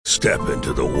Step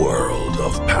into the world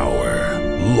of power,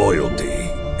 loyalty,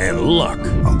 and luck.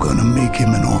 I'm gonna make him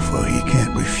an offer he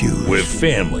can't refuse. With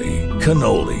family,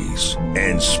 cannolis,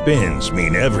 and spins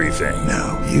mean everything.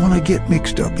 Now, you wanna get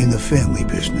mixed up in the family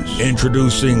business.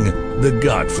 Introducing The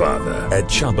Godfather at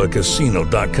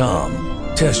ChumbaCasino.com.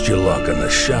 Test your luck in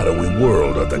the shadowy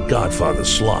world of The Godfather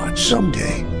slot.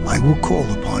 Someday, I will call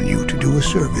upon you to do a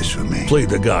service for me. Play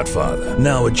The Godfather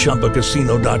now at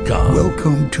ChumbaCasino.com.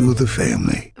 Welcome to the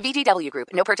family. VGW Group.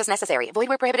 No purchase necessary. Void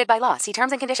where prohibited by law. See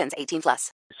terms and conditions.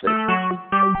 18+.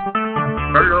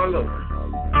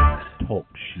 Talk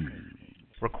shoes.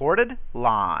 Recorded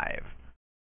live.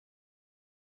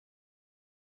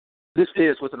 This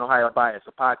is With an Ohio Bias,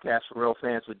 a podcast for real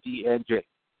fans with D and J.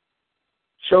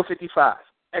 Show 55.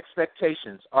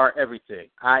 Expectations are everything.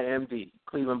 I am D.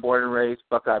 Cleveland born and raised,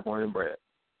 Buckeye born and bred.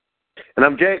 And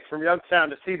I'm Jake from Youngstown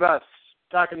to C-Bus,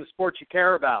 talking the sports you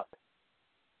care about.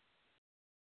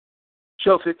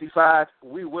 Show 55,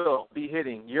 we will be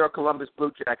hitting your Columbus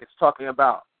Blue Jackets, talking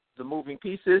about the moving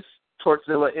pieces,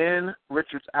 Tortzilla in,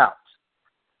 Richards out.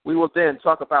 We will then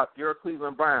talk about your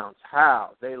Cleveland Browns,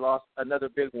 how they lost another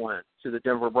big one to the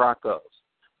Denver Broncos.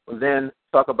 We'll then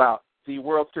talk about the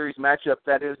World Series matchup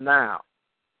that is now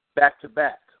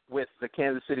back-to-back with the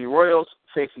Kansas City Royals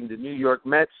facing the New York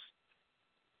Mets.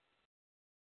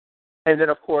 And then,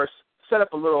 of course, set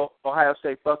up a little Ohio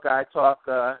State Buckeye talk,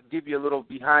 give you a little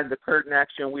behind-the-curtain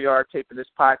action. We are taping this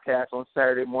podcast on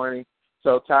Saturday morning,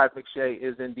 so Todd McShay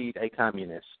is indeed a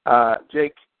communist.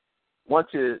 Jake, want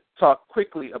to talk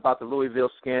quickly about the Louisville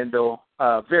scandal,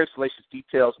 very salacious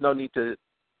details. No need to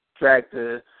drag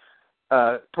the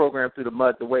program through the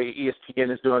mud the way ESPN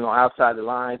is doing on Outside the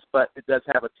Lines, but it does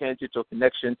have a tangential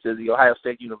connection to the Ohio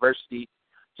State University.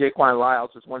 Jaquan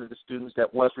Lyles is one of the students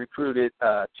that was recruited.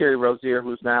 Terry Rozier,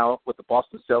 who's now with the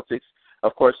Boston Celtics,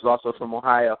 of course, is also from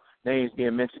Ohio. Names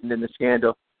being mentioned in the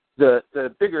scandal. The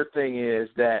bigger thing is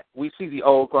that we see the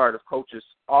old guard of coaches,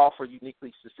 all for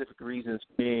uniquely specific reasons,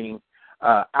 being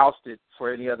ousted,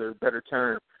 for any other better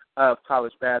term, of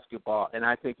college basketball. And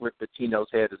I think Rick Pitino's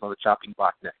head is on the chopping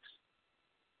block next.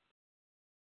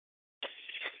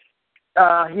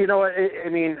 You know what? I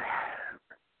mean,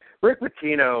 Rick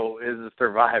Pitino is a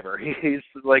survivor. He's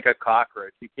like a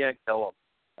cockroach. You can't kill him.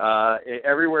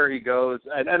 Everywhere he goes,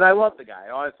 and I love the guy.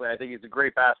 Honestly, I think he's a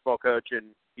great basketball coach,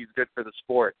 and he's good for the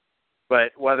sport.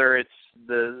 But whether it's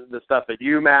the stuff at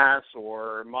UMass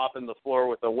or mopping the floor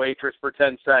with a waitress for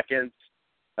 10 seconds,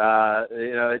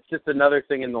 it's just another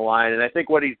thing in the line. And I think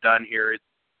what he's done here is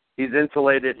he's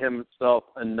insulated himself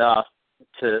enough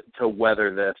to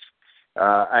weather this.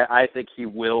 I think he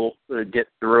will get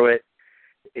through it.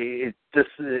 He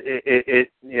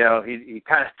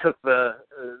kind of took the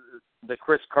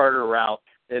Chris Carter route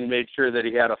and made sure that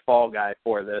he had a fall guy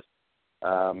for this.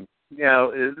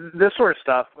 This sort of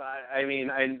stuff. I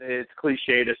mean, it's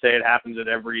cliche to say it happens at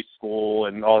every school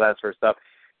and all that sort of stuff.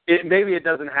 Maybe it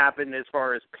doesn't happen as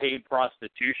far as paid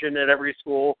prostitution at every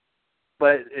school,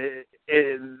 but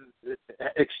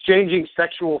exchanging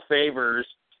sexual favors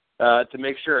to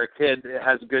make sure a kid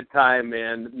has a good time,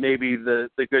 and maybe the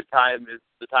good time is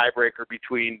the tiebreaker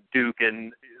between Duke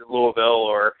and Louisville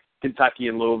or Kentucky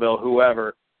and Louisville,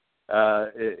 whoever.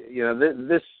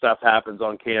 This stuff happens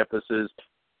on campuses.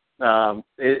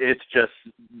 It's just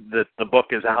that the book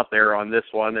is out there on this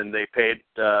one, and they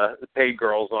paid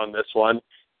girls on this one.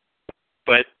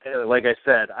 But like I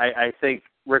said, I think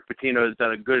Rick Pitino has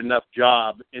done a good enough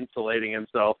job insulating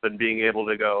himself and being able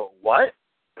to go, what?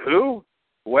 Who?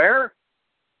 Where?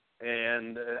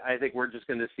 And I think we're just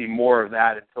going to see more of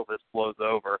that until this blows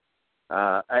over.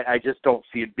 I just don't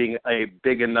see it being a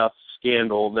big enough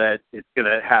scandal that it's going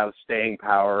to have staying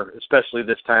power, especially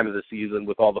this time of the season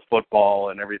with all the football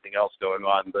and everything else going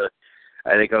on.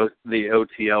 I think the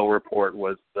OTL report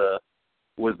was the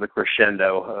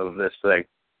crescendo of this thing.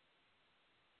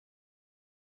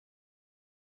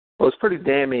 Well, it's pretty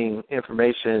damning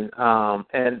information,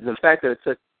 and the fact that it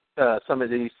took some of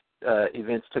these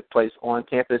events took place on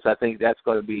campus, I think that's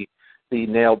going to be the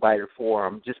nail biter for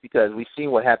them, just because we've seen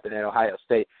what happened at Ohio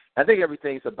State. I think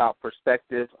everything's about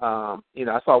perspective. I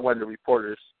saw one of the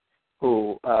reporters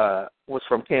who was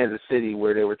from Kansas City,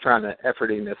 where they were trying to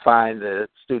find the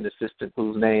student assistant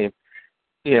whose name,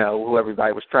 who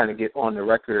everybody was trying to get on the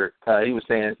record. He was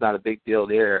saying it's not a big deal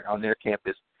there on their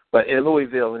campus. But in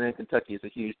Louisville and in Kentucky, it's a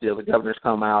huge deal. The governors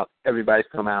come out. Everybody's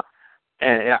come out.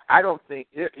 And I don't think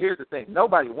 – here's the thing.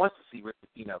 Nobody wants to see Rick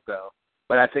Pitino go.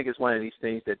 But I think it's one of these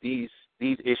things that these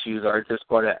issues are just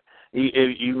going to –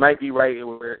 you might be right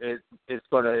where it's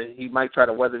going to – he might try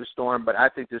to weather the storm, but I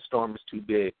think this storm is too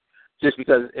big just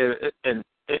because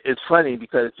it's funny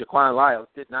because Jaquan Lyles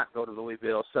did not go to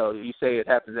Louisville, so you say it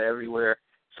happens everywhere.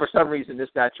 For some reason, this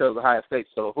guy chose Ohio State,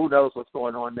 so who knows what's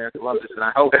going on there in Columbus? And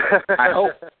I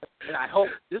hope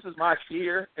this is my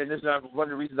fear, and this is one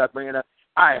of the reasons I bring it up.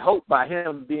 I hope by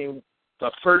him being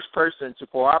the first person to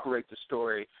corroborate the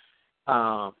story,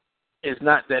 is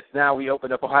not that now we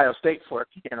open up Ohio State for a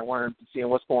can of worms and seeing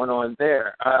what's going on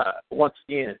there once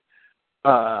again,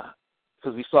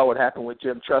 because we saw what happened with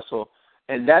Jim Tressel.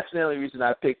 And that's the only reason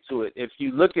I picked to it. If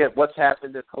you look at what's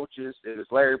happened to coaches, it was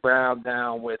Larry Brown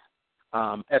down with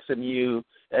SMU,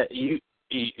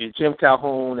 Jim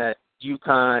Calhoun at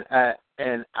UConn,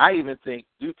 and I even think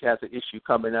Duke has an issue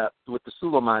coming up with the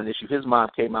Suleiman issue. His mom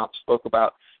came out and spoke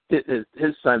about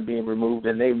his son being removed,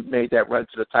 and they made that run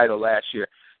to the title last year.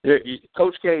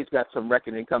 Coach K's got some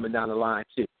reckoning coming down the line,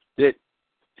 too.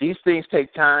 These things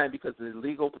take time because the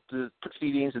legal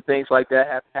proceedings and things like that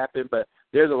have happened, but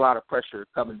there's a lot of pressure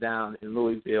coming down in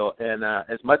Louisville. And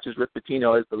as much as Rick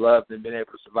Pitino is beloved and been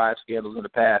able to survive scandals in the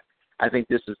past, I think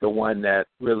this is the one that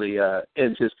really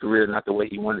ends his career not the way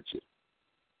he wanted to.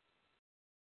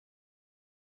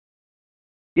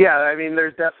 Yeah, I mean,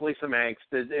 there's definitely some angst.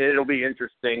 It'll be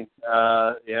interesting.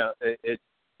 It's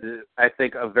I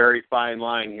think a very fine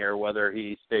line here whether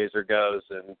he stays or goes,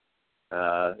 and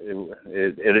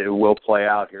it will play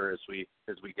out here as we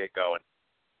get going.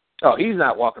 Oh, he's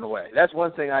not walking away. That's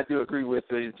one thing I do agree with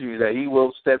you, that he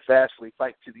will steadfastly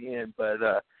fight to the end. But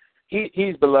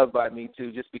he's beloved by me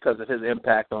too, just because of his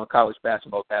impact on college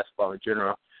basketball in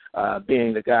general.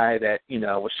 Being the guy that,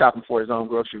 was shopping for his own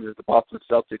groceries at the Boston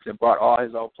Celtics and brought all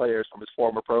his own players from his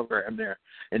former program there.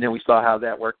 And then we saw how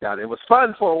that worked out. It was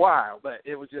fun for a while, but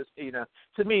it was just,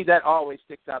 to me, that always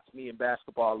sticks out to me in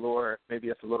basketball lore. Maybe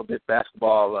it's a little bit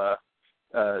basketball,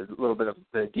 a little bit of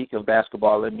the geek of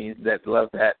basketball in me that love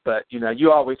that. But,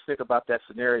 you always think about that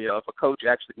scenario. If a coach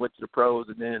actually went to the pros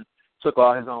and then took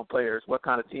all his own players, what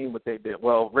kind of team would they be?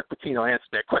 Well, Rick Pitino answered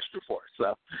that question for us.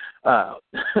 So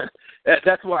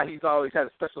that's why he's always had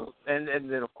a special – and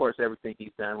then, of course, everything he's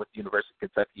done with the University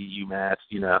of Kentucky, UMass,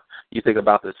 you think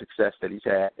about the success that he's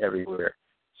had everywhere.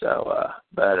 So,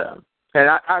 and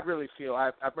I really feel – I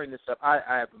bring this up.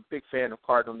 I am a big fan of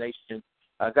Cardinal Nation.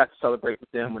 I got to celebrate with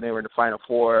them when they were in the Final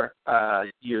Four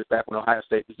years back when Ohio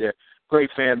State was there. Great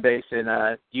fan base,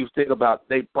 and you think about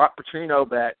they brought Petrino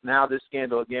back. Now this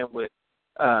scandal again with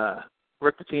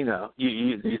Rick Pitino.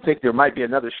 You think there might be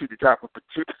another shoe to drop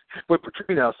with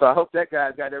Petrino. So I hope that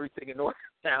guy's got everything in order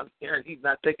down here, and he's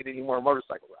not taking any more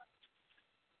motorcycle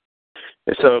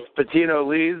rides. So if Pitino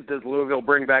leaves, does Louisville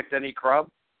bring back Denny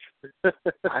Crum? It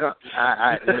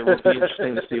would be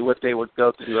interesting to see what they would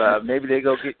go to. Maybe they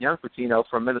go get young Pitino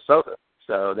from Minnesota.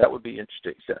 So that would be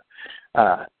interesting. So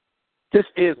this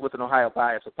is With an Ohio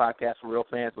Bias, a podcast for real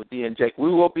fans with D and Jake. We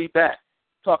will be back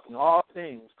talking all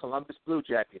things Columbus Blue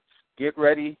Jackets. Get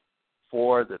ready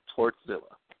for the Tortzilla.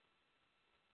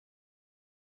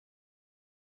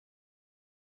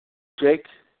 Jake,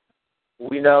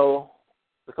 we know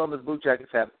the Columbus Blue Jackets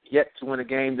have yet to win a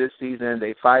game this season.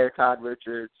 They fired Todd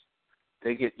Richards.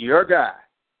 They get your guy,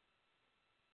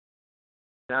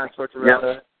 John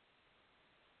Tortorella. Yep.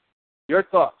 Your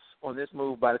thoughts on this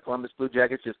move by the Columbus Blue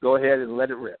Jackets? Just go ahead and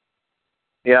let it rip.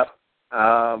 Yep.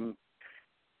 I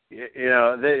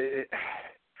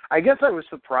guess I was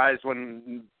surprised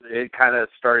when it kind of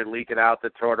started leaking out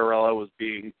that Tortorella was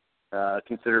being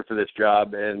considered for this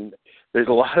job, and there's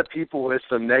a lot of people with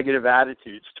some negative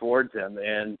attitudes towards him,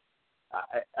 and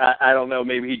I don't know,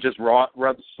 maybe he just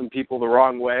rubs some people the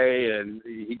wrong way, and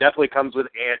he definitely comes with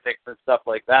antics and stuff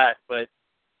like that, but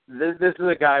this is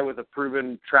a guy with a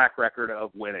proven track record of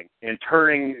winning and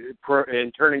turning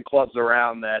clubs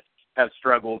around that have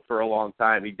struggled for a long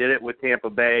time. He did it with Tampa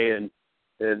Bay, and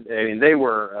I mean, they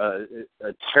were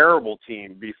a terrible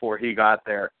team before he got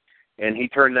there, and he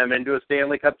turned them into a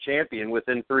Stanley Cup champion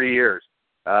within 3 years.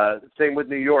 Same with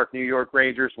New York. New York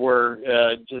Rangers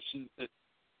were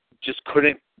just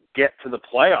couldn't get to the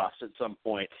playoffs at some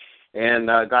point, and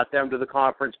got them to the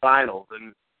conference finals.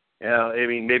 And I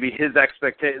mean, maybe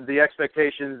the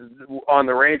expectations on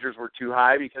the Rangers were too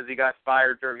high because he got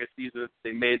fired during a season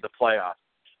they made the playoffs.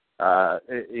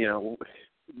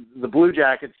 The Blue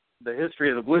Jackets, the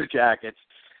history of the Blue Jackets,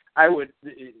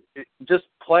 just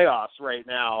playoffs right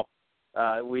now.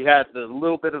 We had a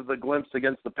little bit of the glimpse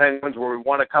against the Penguins where we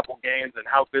won a couple games and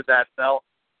how good that felt.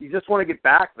 You just want to get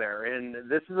back there, and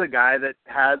this is a guy that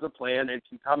has a plan and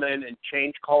can come in and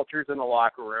change cultures in the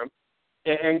locker room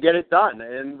and get it done.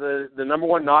 And the number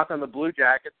one knock on the Blue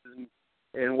Jackets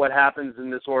and what happens in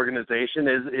this organization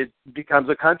is it becomes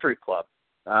a country club.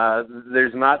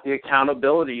 There's not the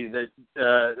accountability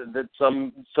that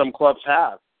some clubs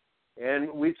have.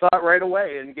 And we saw it right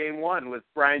away in Game 1 with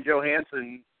Brian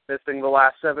Johansson missing the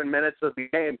last 7 minutes of the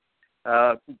game,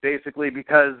 basically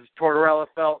because Tortorella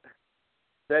felt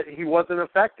that he wasn't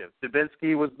effective.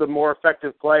 Dubinsky was the more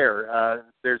effective player.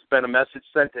 There's been a message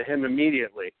sent to him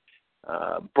immediately.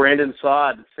 Brandon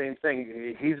Saad, same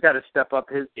thing. He's got to step up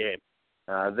his game.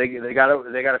 They got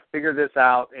to figure this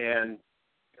out and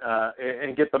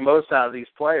get the most out of these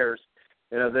players.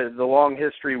 You know, the long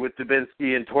history with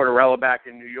Dubinsky and Tortorella back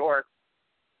in New York.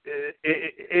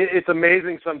 It's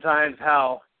amazing sometimes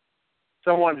how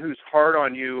someone who's hard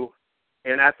on you,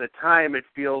 and at the time it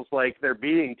feels like they're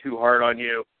being too hard on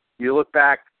you. You look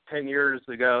back 10 years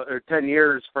ago, or 10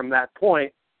 years from that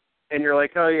point, and you're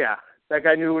like, oh yeah, that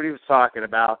guy knew what he was talking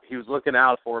about. He was looking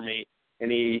out for me,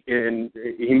 and he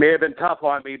may have been tough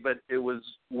on me, but it was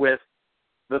with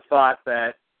the thought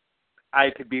that I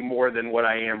could be more than what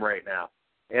I am right now.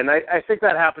 And I think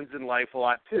that happens in life a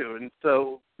lot too. And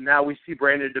so now we see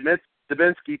Brandon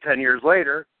Dubinsky 10 years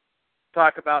later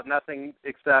talk about nothing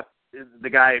except the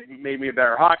guy made me a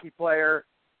better hockey player.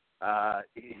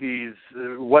 He's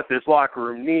what this locker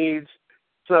room needs.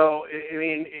 So, I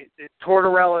mean,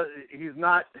 Tortorella, he's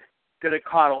not going to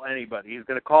coddle anybody. He's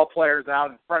going to call players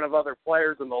out in front of other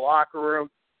players in the locker room.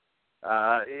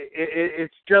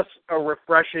 It's just a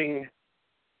refreshing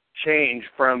change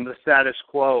from the status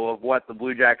quo of what the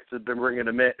Blue Jackets have been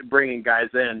bringing guys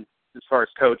in as far as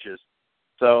coaches.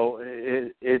 So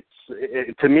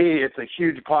to me, it's a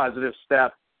huge positive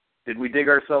step. Did we dig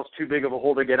ourselves too big of a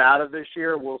hole to get out of this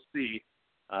year? We'll see.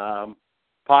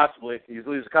 Possibly. You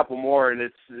lose a couple more, and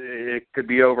it could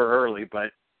be over early.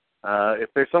 But if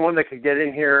there's someone that could get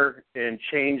in here and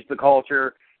change the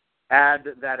culture, add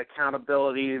that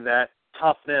accountability, that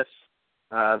toughness,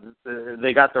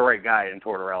 they got the right guy in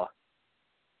Tortorella.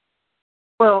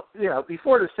 Well, you know,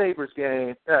 before the Sabres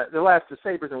game, the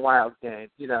Sabres and Wild game,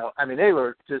 you know, I mean, they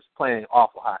were just playing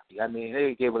awful hockey. I mean,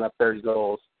 they gave up 30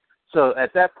 goals. So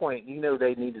at that point, you know,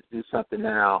 they needed to do something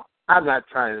now. I'm not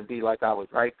trying to be like I was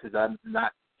right because I'm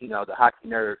not, you know, the hockey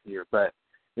nerd here. But,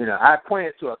 you know, I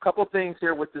pointed to a couple things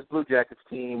here with this Blue Jackets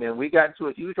team, and we got into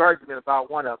a huge argument about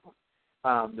one of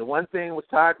them. The one thing was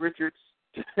Todd Richards,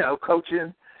 you know,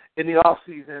 coaching in the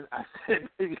offseason. I said,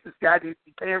 this guy needs to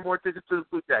be paying more attention to the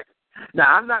Blue Jackets.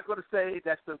 Now, I'm not going to say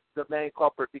that's the main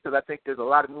culprit because I think there's a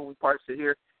lot of moving parts to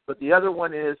here. But the other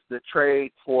one is the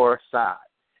trade for Saad.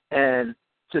 And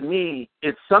to me,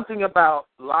 it's something about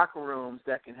locker rooms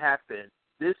that can happen.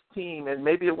 This team, and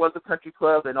maybe it was a country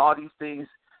club and all these things,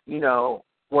 you know,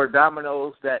 were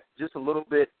dominoes that just a little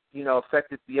bit, you know,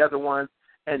 affected the other one.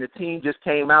 And the team just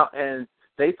came out and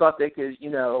they thought they could, you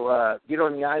know, get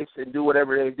on the ice and do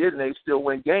whatever they did and they still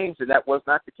win games, and that was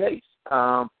not the case.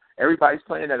 Everybody's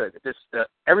playing at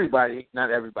everybody, not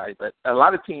everybody, but a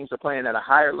lot of teams are playing at a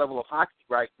higher level of hockey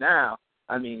right now.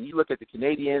 I mean, you look at the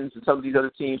Canadians and some of these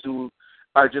other teams who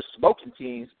are just smoking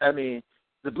teams. I mean,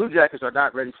 the Blue Jackets are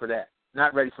not ready for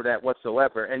that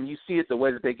whatsoever. And you see it the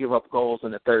way that they give up goals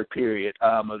in the third period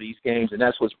of these games, and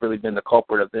that's what's really been the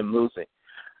culprit of them losing.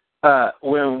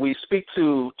 When we speak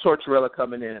to Tortorella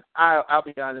coming in, I'll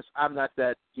be honest, I'm not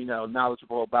that, you know,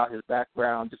 knowledgeable about his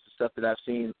background, just the stuff that I've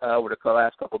seen over the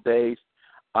last couple of days.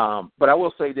 But I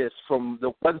will say this, from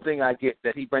the one thing I get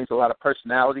that he brings a lot of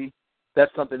personality,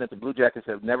 that's something that the Blue Jackets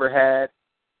have never had,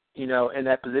 you know, in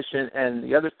that position. And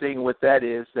the other thing with that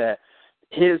is that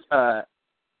his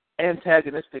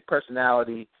antagonistic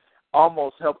personality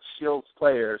almost helps shield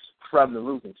players from the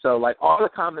losing. So, like, all the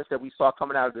comments that we saw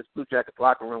coming out of this Blue Jackets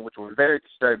locker room, which were very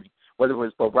disturbing, whether it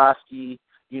was Bobrovsky,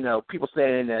 you know, people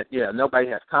saying that, yeah, nobody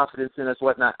has confidence in us,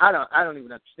 whatnot. I don't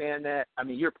even understand that. I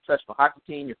mean, you're a professional hockey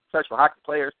team. You're professional hockey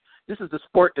players. This is the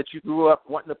sport that you grew up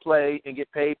wanting to play and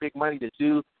get paid big money to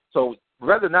do. So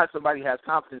whether or not somebody has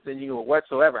confidence in you or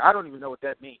whatsoever, I don't even know what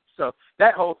that means. So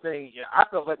that whole thing, yeah, I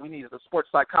felt like we needed a sports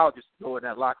psychologist to go in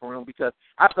that locker room because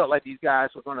I felt like these guys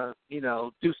were going to, you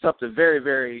know, do something very,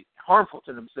 very harmful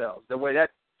to themselves, the way that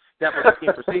was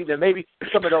being perceived. And maybe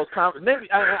some of those comments, maybe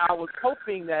I was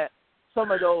hoping that some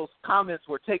of those comments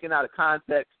were taken out of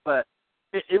context, but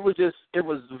it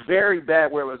was very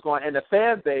bad where it was going. And the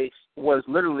fan base was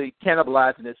literally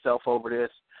cannibalizing itself over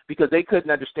this because they couldn't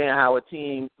understand how a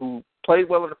team who played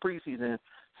well in the preseason,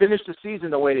 finished the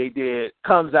season the way they did,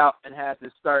 comes out and has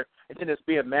this start, and then it's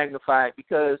being magnified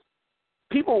because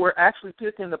people were actually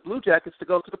picking the Blue Jackets to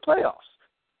go to the playoffs.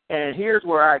 And here's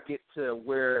where I get to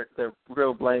where the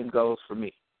real blame goes for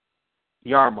me.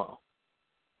 Jarmo.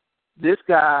 This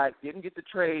guy didn't get the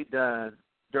trade done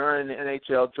during the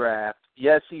NHL draft.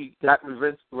 Yes, he got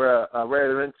Ray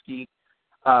Rensky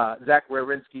Zach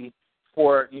Werenski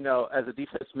for, as a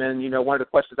defenseman. One of the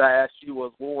questions I asked you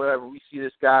was, well, whenever we see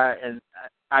this guy, and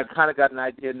I kind of got an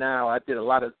idea now. I did a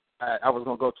lot of, I was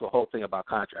going to go to a whole thing about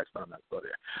contracts, but I'm not going to go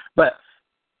there. But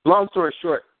long story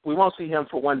short, we won't see him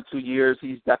for 1 to 2 years.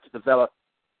 He's got to develop.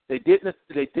 They didn't,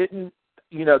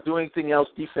 do anything else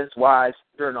defense-wise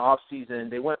during the offseason.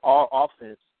 They went all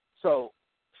offense. So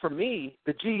for me,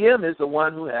 the GM is the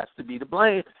one who has to be to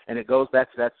blame, and it goes back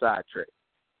to that side trade.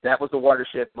 That was the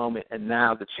watershed moment, and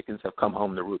now the chickens have come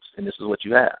home to roost, and this is what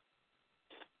you have.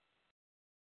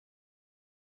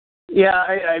 Yeah,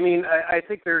 I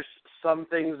think there's some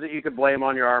things that you could blame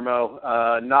on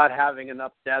Yarmo. Not having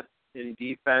enough depth in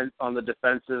defense on the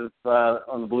defensive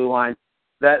on the blue line,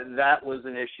 that was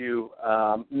an issue.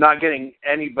 Not getting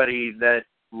anybody that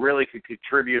really could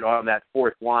contribute on that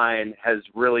fourth line has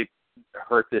really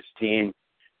hurt this team.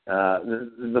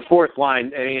 The fourth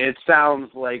line, it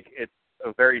sounds like it's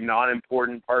a very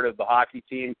non-important part of the hockey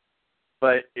team,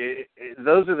 but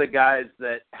those are the guys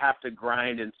that have to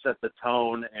grind and set the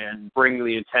tone and bring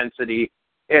the intensity.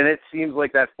 And it seems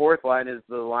like that fourth line is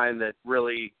the line that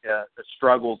really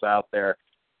struggles out there.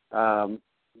 Doing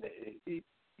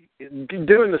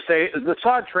the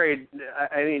Saad trade,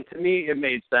 to me, it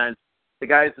made sense. The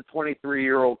guy's a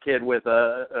 23-year-old kid with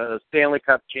a Stanley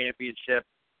Cup championship,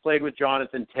 played with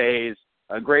Jonathan Toews,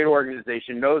 a great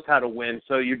organization, knows how to win.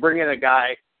 So you bring in a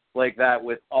guy like that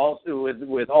with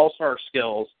all-star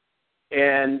skills,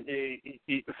 and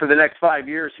for the next 5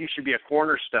 years, he should be a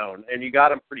cornerstone. And you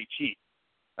got him pretty cheap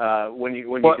when you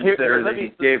consider that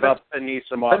he gave up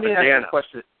Anisimov and Dana.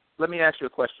 Let me ask you a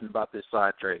question about this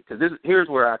side trade, because here's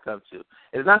where I come to.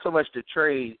 It's not so much the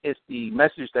trade, it's the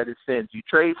message that it sends. You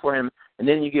trade for him, and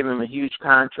then you give him a huge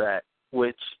contract,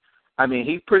 which,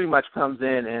 he pretty much comes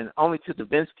in, and only to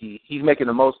Dubinsky, he's making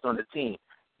the most on the team.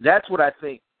 That's what I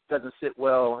think doesn't sit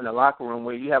well in the locker room,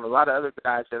 where you have a lot of other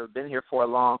guys that have been here for a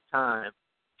long time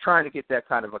trying to get that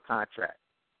kind of a contract.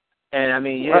 And, I'm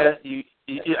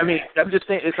just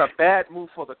saying it's a bad move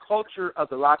for the culture of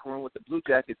the locker room with the Blue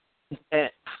Jackets. And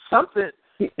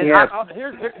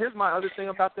here's my other thing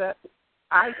about that.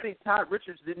 I think Todd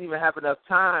Richards didn't even have enough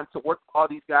time to work all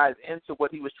these guys into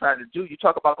what he was trying to do. You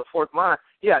talk about the fourth line.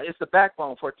 Yeah, it's the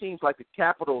backbone for teams like the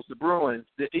Capitals, the Bruins,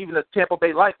 even the Tampa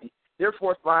Bay Lightning. Their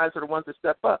fourth lines are the ones that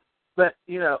step up. But,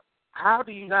 how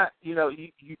do you not, you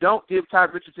don't give Todd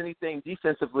Richards anything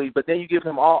defensively, but then you give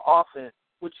him all offense,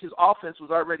 which his offense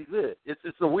was already good.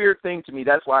 It's a weird thing to me.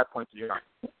 That's why I point to your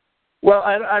argument. Well,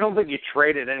 I don't think you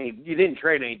didn't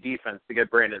trade any defense to get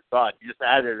Brandon Saad. You just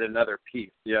added another piece,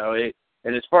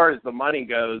 and as far as the money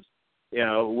goes,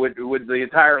 would the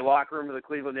entire locker room of the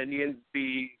Cleveland Indians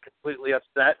be completely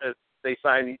upset if they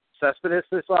signed Cespedes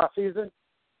this offseason?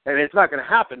 It's not going to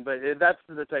happen, but that's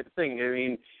the type of thing.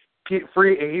 He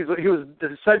was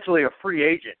essentially a free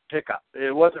agent pickup.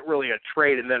 It wasn't really a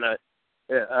trade, and then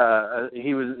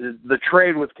the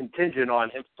trade was contingent on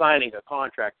him signing a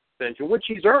contract extension, which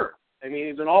he's earned.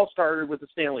 He's an all-starter with the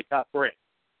Stanley Cup ring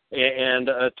and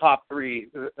a top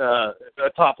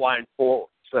line forward.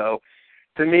 So,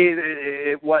 to me,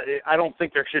 I don't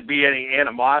think there should be any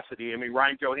animosity.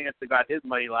 Ryan Johansson got his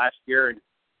money last year, and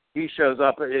he shows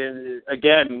up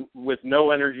again with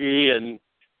no energy, and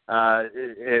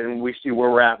we see where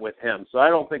we're at with him. So I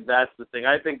don't think that's the thing.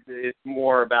 I think it's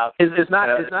more about it's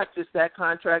not just that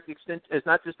contract extension. It's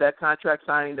not just that contract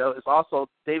signing though. It's also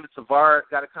David Savard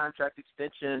got a contract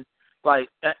extension.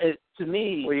 To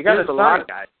me, well, you got to sign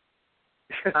guys.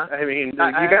 Huh? You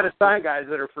got to sign guys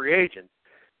that are free agents.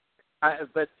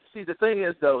 But see, the thing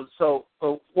is though.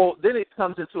 Then it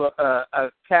comes into a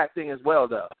cat thing as well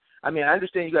though. I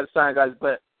understand you got to sign guys,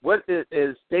 but what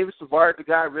is David Savard the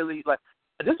guy really like?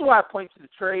 This is why I point to the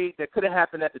trade that could have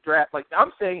happened at the draft.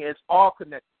 I'm saying it's all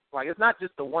connected. It's not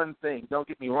just the one thing. Don't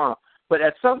get me wrong. But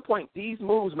at some point, these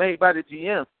moves made by the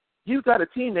GM, you got a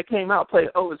team that came out played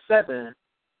 0-7,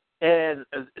 and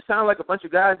it sounded like a bunch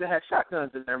of guys that had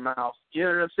shotguns in their mouths. You know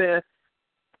what I'm saying?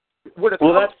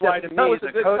 That's why to me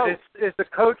it's a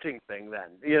coaching thing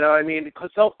then.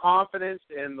 Self-confidence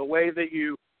and the way that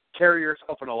you carry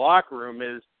yourself in a locker room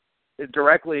is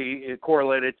directly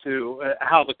correlated to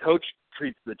how the coach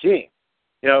treats the team.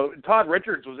 Todd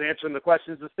Richards was answering the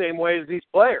questions the same way as these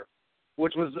players,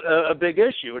 which was a big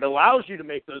issue. It allows you to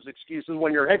make those excuses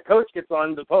when your head coach gets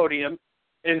on the podium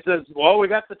and says, well, we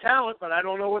got the talent, but I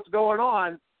don't know what's going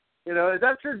on.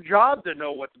 That's your job to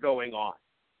know what's going on.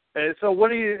 And so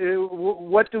what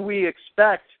do we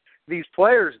expect these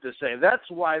players to say? That's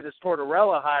why this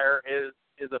Tortorella hire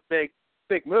is a big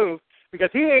move, because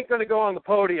he ain't going to go on the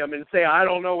podium and say, I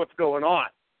don't know what's going on.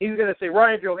 He's going to say,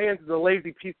 Ryan Johansson's a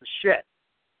lazy piece of shit.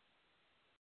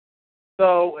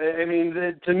 So, I mean,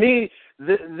 to me,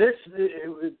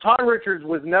 Todd Richards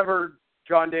was never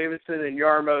John Davidson and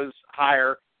Yarmo's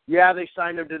hire. Yeah, they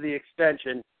signed him to the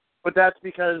extension, but that's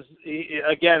because,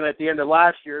 again, at the end of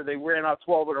last year, they ran out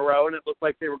 12 in a row, and it looked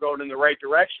like they were going in the right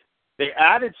direction. They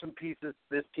added some pieces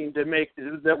to this team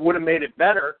that would have made it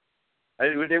better. They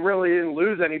really didn't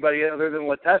lose anybody other than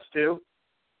Letestu.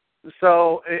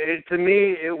 So, to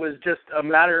me, it was just a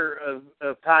matter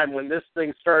of time when this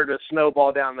thing started to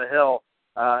snowball down the hill,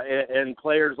 and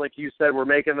players, like you said, were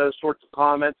making those sorts of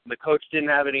comments, and the coach didn't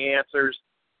have any answers.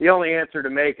 The only answer to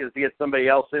make is to get somebody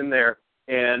else in there,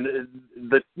 and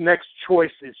the next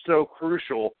choice is so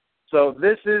crucial. So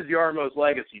this is Yarmo's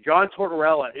legacy. John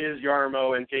Tortorella is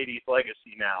Yarmo and JD's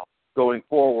legacy now going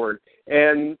forward,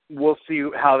 and we'll see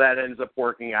how that ends up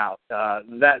working out.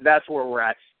 That's where we're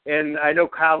at. And I know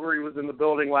Calgary was in the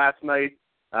building last night.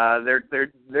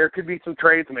 There could be some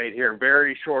trades made here,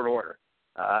 very short order.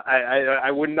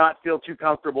 I would not feel too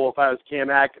comfortable if I was Cam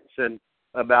Atkinson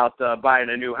about buying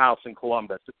a new house in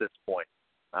Columbus at this point.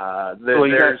 Well,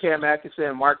 you got Cam Atkinson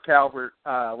and Mark Calvert.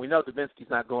 We know Dubinsky's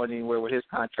not going anywhere with his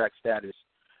contract status.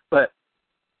 But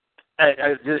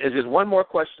it's just one more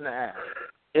question to ask.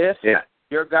 If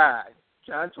your guy,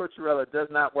 John Tortorella, does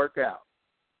not work out,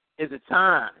 is it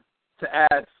time to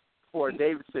ask for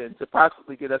Davidson to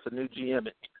possibly get us a new GM in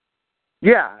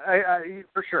here? Yeah, I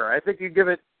for sure. I think you give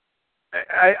it.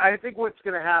 I think what's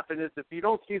going to happen is if you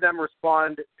don't see them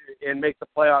respond and make the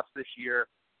playoffs this year,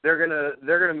 they're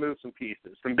gonna move some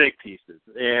pieces, some big pieces,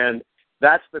 and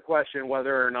that's the question: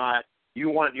 whether or not you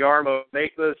want Yarmo to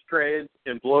make those trades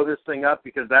and blow this thing up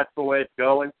because that's the way it's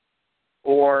going,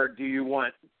 or do you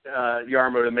want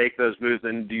Yarmo to make those moves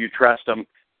and do you trust him?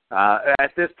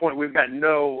 At this point, we've got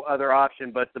no other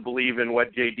option but to believe in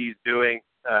what JD's doing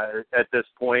at this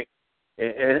point.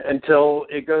 Until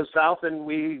it goes south and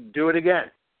we do it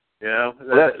again. You know,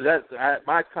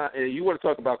 you want to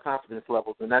talk about confidence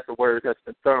levels, and that's a word that's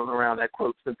been thrown around. That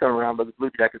quote's been thrown around by the Blue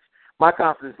Jackets. My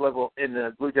confidence level in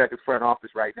the Blue Jackets front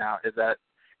office right now is at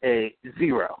a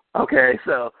 0. Okay,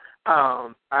 so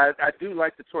I do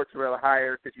like the Tortorella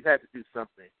hire because you had to do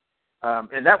something,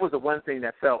 and that was the one thing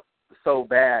that felt so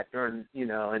bad during,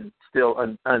 and still,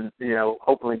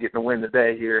 hopefully getting a win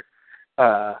today here,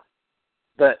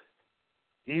 but.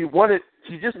 You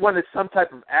just wanted some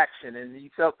type of action, and you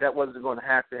felt that wasn't going to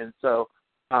happen. So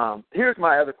here's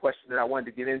my other question that I wanted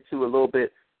to get into a little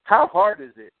bit. How hard is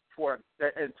it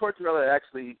and Tortorella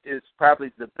actually is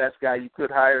probably the best guy you could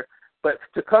hire, but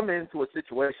to come into a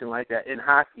situation like that in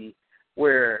hockey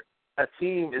where a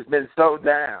team has been so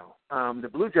down, the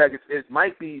Blue Jackets, it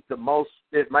might be the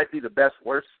best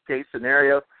worst case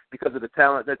scenario because of the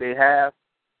talent that they have.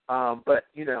 But,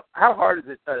 how hard is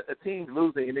it a team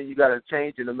losing and then you got to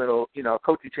change in the middle, a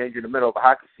coaching change in the middle of a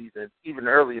hockey season, even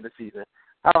early in the season?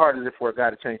 How hard is it for a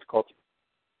guy to change culture?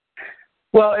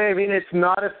 Well, I mean, it's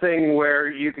not a thing where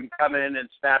you can come in and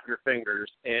snap your fingers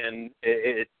and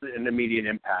it's an immediate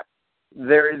impact.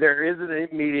 There is an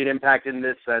immediate impact in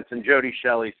this sense, and Jody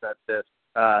Shelley said this.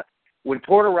 When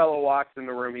Tortorella walks in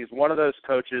the room, he's one of those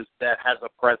coaches that has a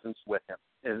presence with him.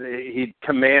 He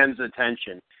commands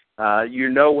attention.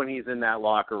 When he's in that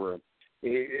locker room.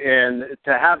 And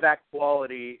to have that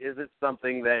quality isn't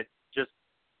something that just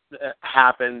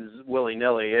happens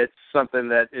willy-nilly. It's something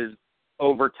that is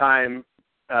over time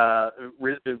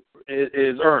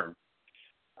is earned.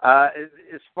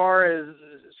 As far as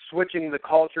switching the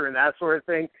culture and that sort of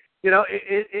thing,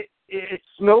 it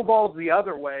snowballs the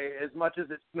other way as much as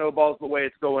it snowballs the way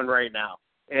it's going right now.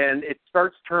 And it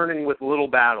starts turning with little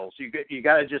battles. You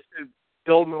got to just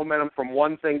build momentum from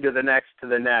one thing to the next to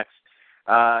the next.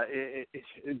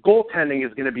 Goaltending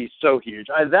is going to be so huge.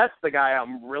 That's the guy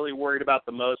I'm really worried about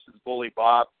the most is goalie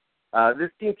Bob. This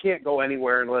team can't go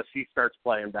anywhere unless he starts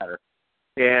playing better.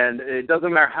 And it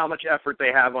doesn't matter how much effort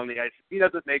they have on the ice. If he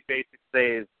doesn't make basic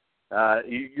saves,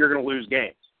 you're going to lose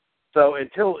games. So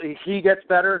until he gets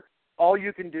better, all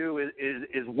you can do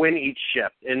is win each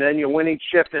shift. And then you win each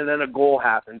shift, and then a goal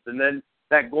happens. And then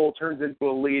that goal turns into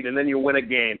a lead, and then you win a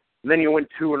game. And then you win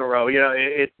 2 in a row.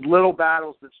 It's little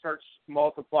battles that start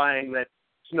multiplying that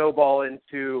snowball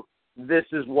into this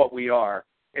is what we are.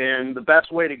 And the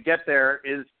best way to get there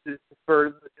is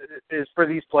for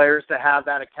these players to have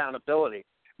that accountability.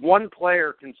 One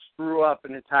player can screw up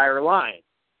an entire line.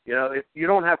 If you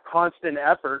don't have constant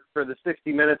effort for the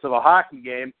 60 minutes of a hockey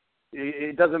game,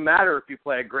 it doesn't matter if you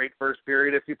play a great first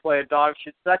period, if you play a dog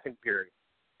shit second period.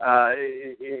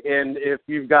 And if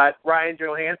you've got Ryan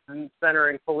Johansson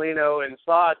centering Foligno and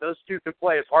Saad, those two can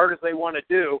play as hard as they want to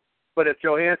do. But if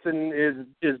Johansson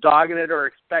is dogging it or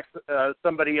expects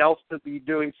somebody else to be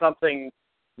doing something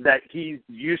that he's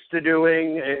used to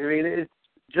doing. I mean, it's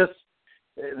just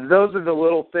those are the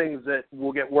little things that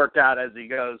will get worked out as he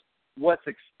goes. What's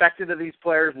expected of these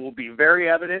players will be very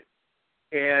evident,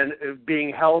 and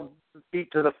being held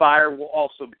feet to the fire will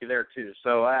also be there too.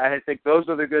 So I think those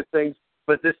are the good things.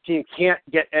 But this team can't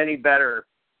get any better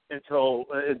until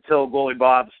goalie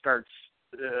Bob starts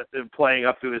playing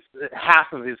up to his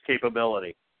half of his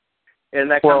capability,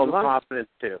 and that comes with confidence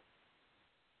too.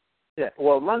 Yeah,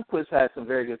 well, Lundqvist had some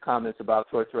very good comments about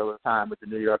Tortorella's time with the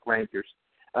New York Rangers,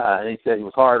 and he said he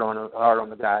was hard on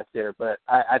the guys there. But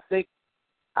I think,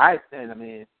 and I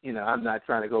mean, you know, I'm not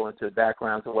trying to go into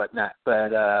backgrounds or whatnot,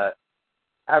 but I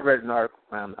read an article.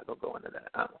 I'm not going to go into that.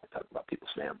 I don't want to talk about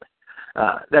people's family.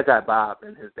 That guy Bob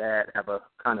and his dad have a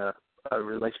kind of a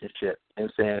relationship,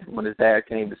 and saying when his dad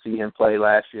came to see him play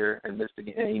last year and he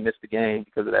missed the game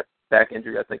because of that back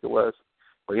injury, I think it was,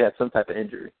 or he had some type of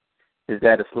injury. His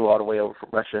dad had flew all the way over from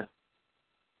Russia.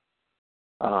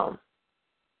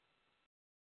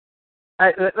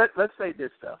 Let's say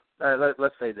this, though.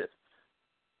 Let's say this.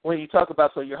 When you talk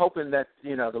about, so you're hoping that,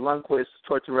 you know, the Lundqvist,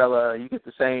 Tortorella, you get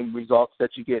the same results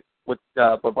that you get with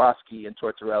Bobrovsky and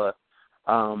Tortorella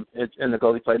in the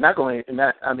goalie play. Not going, and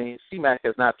that, I mean, C-Mac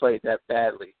has not played that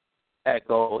badly at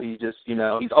goal. He just, you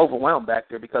know, he's overwhelmed back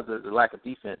there because of the lack of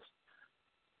defense.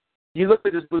 You look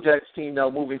at this Blue Jackets team, though,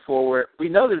 moving forward, we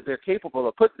know that they're capable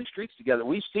of putting the streaks together.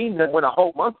 We've seen them win a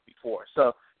whole month before.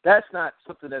 So that's not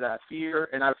something that I fear,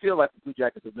 and I feel like the Blue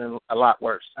Jackets have been a lot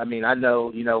worse. I mean, I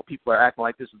know, you know, people are acting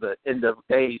like this is the end of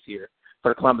days here for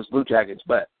the Columbus Blue Jackets,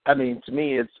 but, I mean, to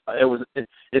me,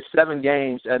 it's 7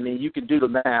 games. I mean, you can do the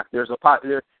math. There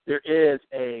is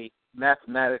a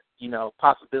mathematic, you know,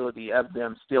 possibility of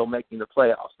them still making the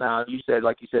playoffs. Now,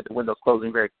 like you said, the window's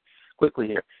closing very quickly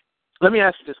here. Let me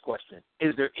ask you this question.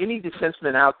 Is there any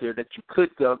defenseman out there that you could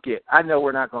go get? I know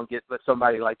we're not going to get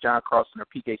somebody like John Carlson or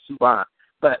P.K. Subban,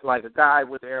 but like a guy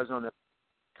with the Arizona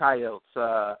Coyotes,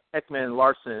 Ekman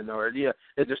Larson, or is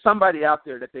there somebody out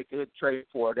there that they could trade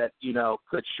for that, you know,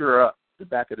 could shore up the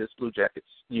back of this Blue Jackets,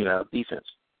 you know, defense?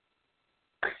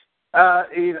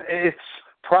 It's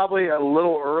probably a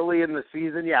little early in the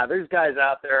season. Yeah, there's guys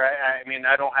out there. I mean,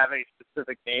 I don't have any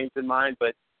specific names in mind,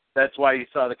 but that's why you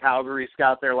saw the Calgary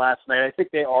scout there last night. I think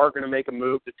they are going to make a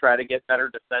move to try to get better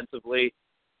defensively.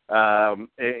 And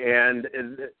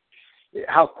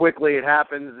how quickly it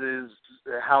happens is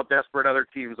how desperate other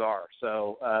teams are.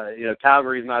 So, you know,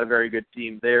 Calgary's not a very good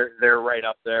team. They're right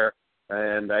up there,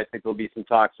 and I think there'll be some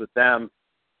talks with them.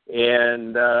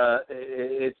 And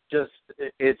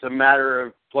it's a matter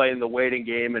of playing the waiting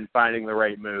game and finding the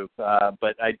right move.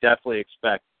 But I definitely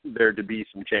expect there to be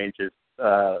some changes.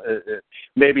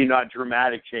 Maybe not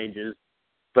dramatic changes,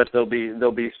 but there'll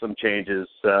be some changes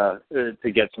to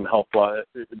get some help,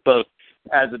 both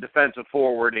as a defensive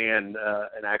forward and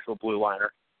an actual blue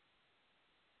liner.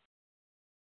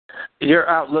 Your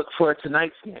outlook for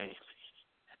tonight's game,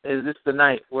 is this the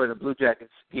night where the Blue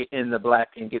Jackets get in the black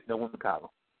and get the win column?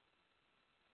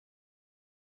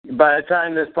 By the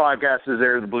time this podcast is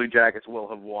there, the Blue Jackets will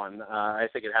have won. I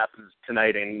think it happens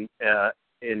tonight in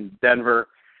Denver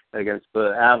against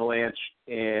the Avalanche,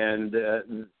 and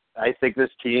I think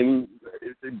this team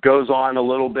goes on a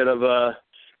little bit of a.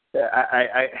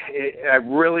 I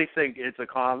really think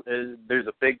there's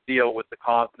a big deal with the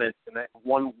confidence, and that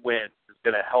one win is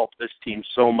going to help this team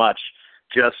so much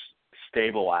just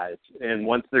stabilize. And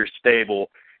once they're stable,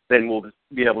 then we'll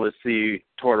be able to see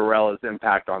Tortorella's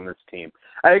impact on this team.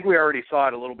 I think we already saw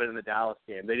it a little bit in the Dallas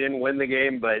game. They didn't win the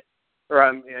game, the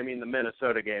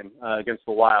Minnesota game against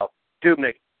the Wild.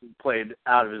 Dubnyk played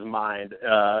out of his mind.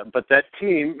 But that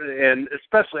team, and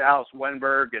especially Alice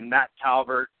Wenberg and Matt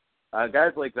Calvert,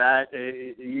 guys like that,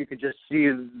 you could just see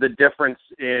the difference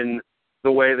in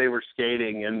the way they were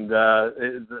skating and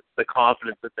the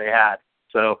confidence that they had.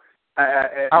 So,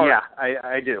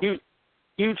 I do.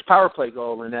 Huge power play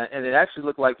goal in that, and it actually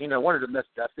looked like, one of the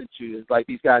messages I sent you is like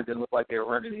these guys didn't look like they were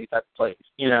running any type of plays.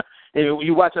 And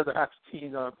you watch other hockey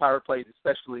teams on power plays,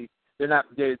 especially,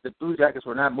 the Blue Jackets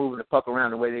were not moving the puck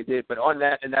around the way they did. But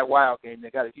in that Wild game,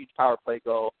 they got a huge power play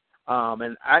goal,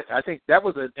 and I think that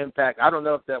was an impact. I don't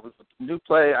know if that was a new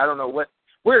play. I don't know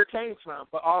where it came from,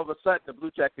 but all of a sudden the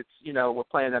Blue Jackets, were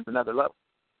playing at another level.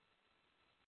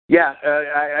 Yeah,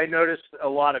 I noticed a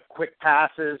lot of quick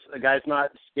passes. The guy's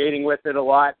not skating with it a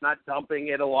lot, not dumping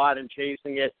it a lot and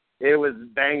chasing it. It was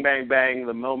bang, bang, bang.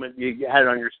 The moment you had it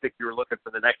on your stick, you were looking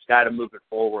for the next guy to move it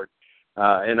forward.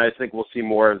 And I think we'll see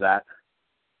more of that.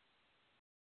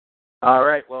 All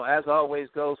right. Well, as always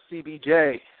goes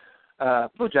CBJ.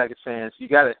 Blue Jackets fans, you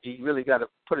really got to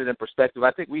put it in perspective.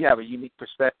 I think we have a unique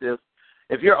perspective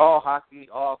if you're all hockey,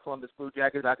 all Columbus Blue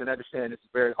Jackets, I can understand this is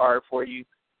very hard for you.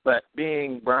 But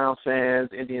being Browns fans,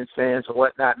 Indians fans, or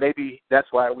whatnot, maybe that's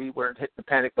why we weren't hitting the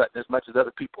panic button as much as other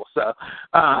people. So,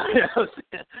 because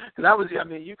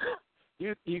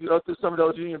you go through some of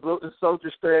those Union Blue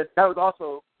Soldiers threads. I was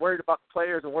also worried about the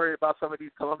players and worried about some of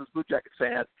these Columbus Blue Jackets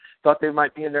fans. Thought they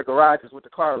might be in their garages with the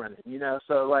car running,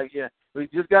 So, we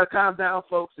just got to calm down,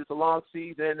 folks. It's a long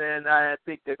season, and I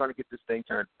think they're going to get this thing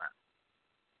turned around.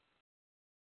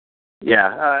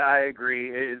 Yeah, I agree.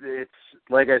 It's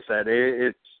like I said,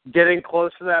 it's getting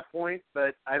close to that point,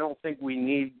 but I don't think we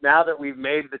need, now that we've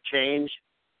made the change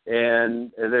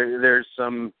and there's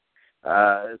some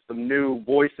new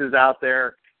voices out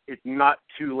there, it's not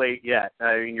too late yet.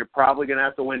 I mean, you're probably going to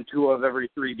have to win 2 of every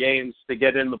 3 games to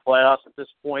get in the playoffs at this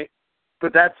point,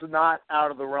 but that's not out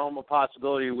of the realm of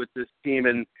possibility with this team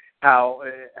and how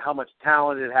much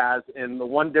talent it has. And the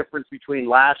one difference between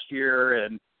last year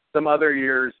and some other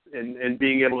years and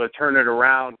being able to turn it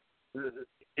around,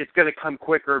 it's going to come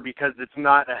quicker because it's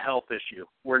not a health issue.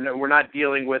 We're not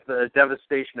dealing with a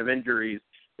devastation of injuries.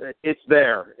 It's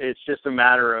there. It's just a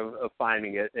matter of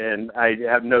finding it, and I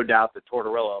have no doubt that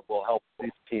Tortorella will help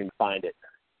these teams find it.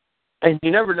 And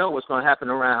you never know what's going to happen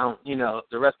around,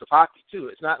 the rest of hockey, too.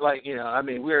 It's not like,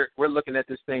 we're looking at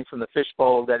this thing from the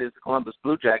fishbowl that is the Columbus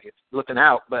Blue Jackets looking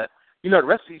out, but the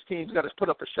rest of these teams got to put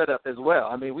up or shut up as well.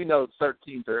 I mean, we know certain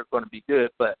teams are going to be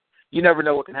good, but you never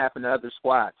know what can happen to other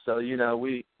squads. So,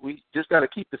 we just got to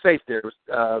keep the faith there,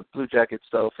 Blue Jackets,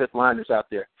 so fifth liners out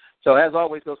there. So, as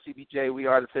always, go CBJ. We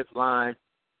are the fifth line,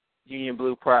 Union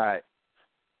Blue Pride.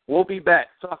 We'll be back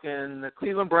talking the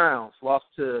Cleveland Browns lost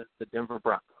to the Denver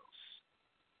Broncos.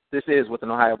 This is With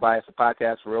an Ohio Bias, a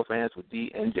podcast for real fans with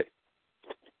D and J.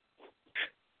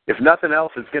 If nothing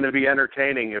else, it's going to be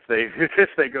entertaining if they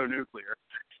go nuclear.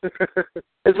 I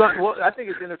think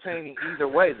it's entertaining either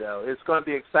way, though. It's going to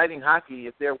be exciting hockey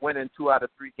if they're winning 2 out of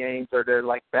 3 games or they're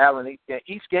battling each game.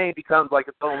 Each game becomes like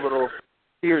its own little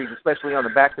series, especially on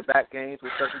the back-to-back games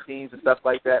with certain teams and stuff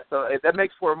like that. So that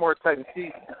makes for a more exciting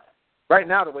season. Right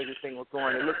now, the way this thing was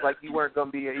going, it looked like you weren't going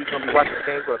to be watching the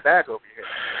game with a bag over your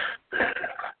head.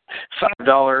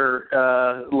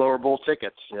 $5 lower bowl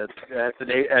tickets at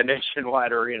a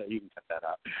nationwide arena. You can cut that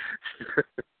out.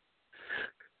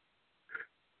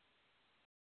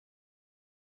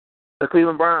 The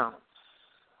Cleveland Browns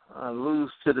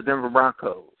lose to the Denver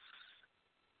Broncos,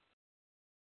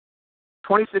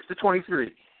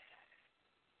 26-23.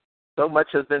 So much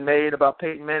has been made about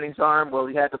Peyton Manning's arm. Well,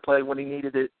 he had to play when he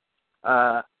needed it.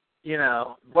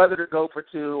 Whether to go for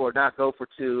 2 or not go for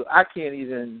 2, I can't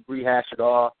even rehash it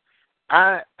all.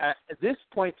 This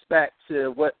points back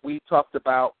to what we talked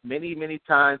about many, many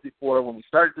times before when we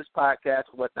started this podcast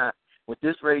and whatnot with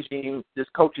this regime, this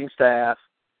coaching staff.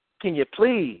 Can you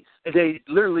please? They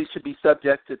literally should be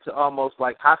subjected to almost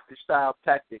like hostage-style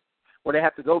tactics where they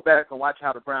have to go back and watch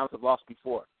how the Browns have lost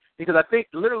before. Because I think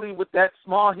literally with that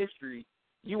small history,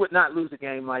 you would not lose a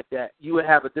game like that. You would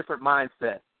have a different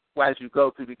mindset as you go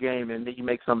through the game and then you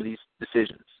make some of these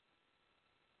decisions.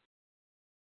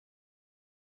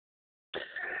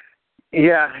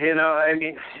 Yeah,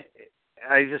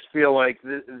 I just feel like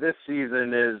this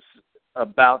season is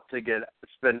about to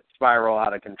spiral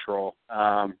out of control.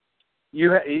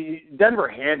 Denver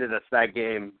handed us that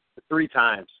game 3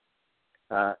 times.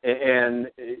 And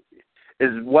as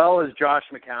well as Josh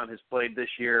McCown has played this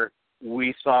year,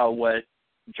 we saw what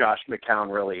Josh McCown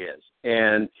really is.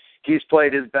 And he's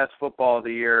played his best football of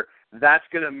the year. That's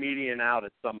going to median out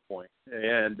at some point,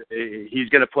 and he's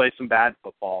going to play some bad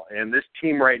football. And this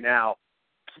team right now,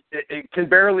 it can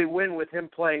barely win with him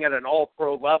playing at an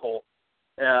all-pro level.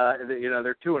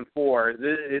 They're 2-4.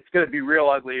 It's going to be real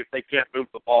ugly if they can't move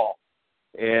the ball.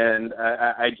 And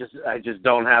I just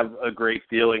don't have a great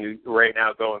feeling right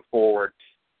now going forward.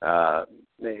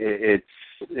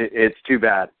 It's too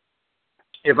bad.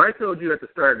 If I told you at the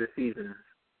start of the season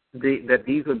that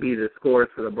these would be the scores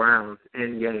for the Browns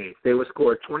in games, they would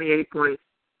score 28 points,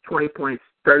 20 points,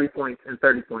 30 points, and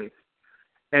 30 points,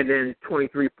 and then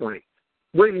 23 points.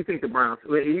 What do you think the Browns?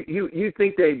 You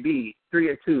think they'd be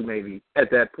 3-2 maybe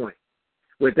at that point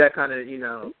with that kind of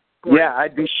scoring? Yeah,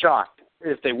 I'd be shocked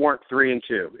if they weren't 3-2.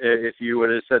 If you would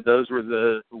have said those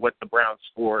were what the Browns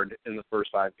scored in the first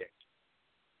 5 games.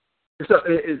 So,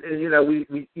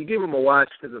 you give them a watch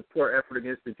to the poor effort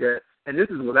against the Jets, and this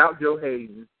is without Joe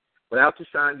Hayden, without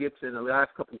Tashawn Gibson the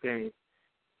last couple of games.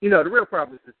 The real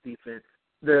problem is this defense.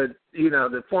 The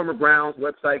former Browns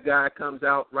website guy comes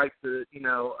out, writes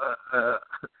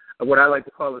what I like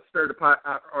to call a stir the pot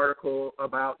article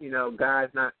about, guys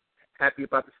not happy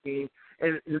about the scheme.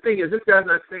 And the thing is, this guy's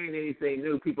not saying anything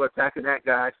new. People are attacking that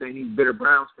guy, saying he's a bitter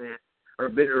Browns fan.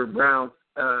 Browns,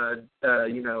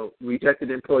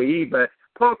 rejected employee. But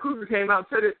Paul Kruger came out and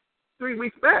said it 3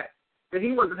 weeks back that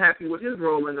he wasn't happy with his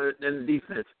role in the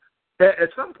defense. At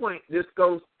some point, this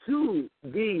goes to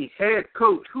the head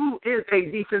coach, who is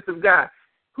a defensive guy,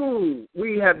 who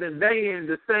we have been banging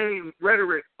the same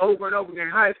rhetoric over and over again,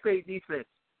 highest paid defense.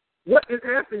 What is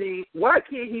happening? Why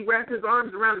can't he wrap his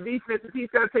arms around the defense if he's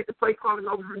got to take the play calling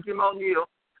over from Jim O'Neill?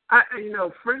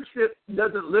 Friendship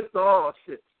doesn't lift all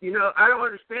shit. I don't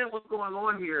understand what's going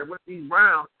on here with these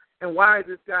Browns and why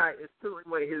this guy is peeling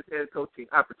away his head coaching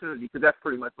opportunity, because that's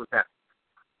pretty much what's happening.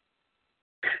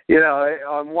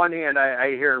 On one hand,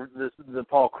 I hear the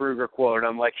Paul Kruger quote, and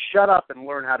I'm like, shut up and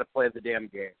learn how to play the damn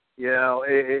game.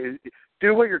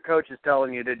 Do what your coach is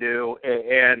telling you to do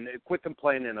and quit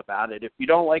complaining about it. If you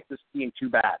don't like this team, too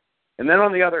bad. And then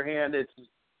on the other hand,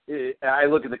 I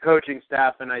look at the coaching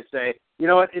staff and I say, you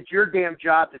know what, it's your damn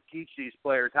job to teach these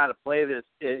players how to play this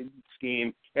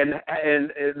scheme. And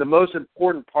the most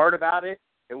important part about it,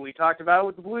 and we talked about it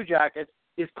with the Blue Jackets,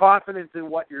 is confidence in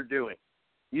what you're doing.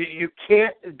 You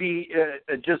can't be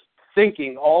just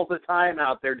thinking all the time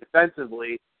out there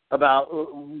defensively about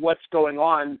what's going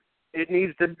on. It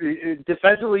needs to be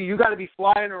defensively. You got to be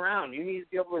flying around. You need to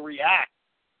be able to react.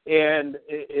 And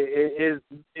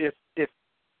if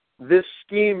this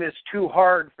scheme is too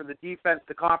hard for the defense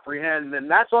to comprehend, then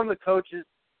that's on the coaches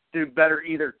to better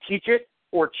either teach it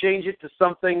or change it to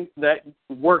something that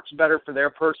works better for their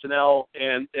personnel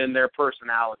and their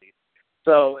personalities.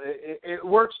 So it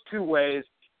works two ways.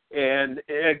 And,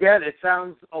 again, it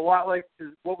sounds a lot like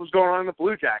what was going on in the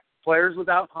Blue Jackets. Players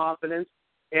without confidence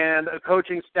and a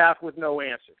coaching staff with no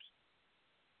answers.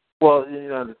 Well,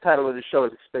 the title of the show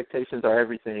is Expectations Are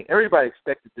Everything. Everybody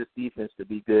expected this defense to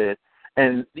be good.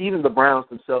 And even the Browns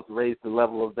themselves raised the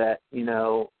level of that,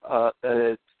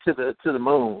 to the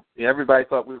moon. Everybody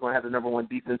thought we were going to have the number one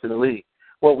defense in the league.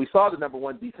 Well, we saw the number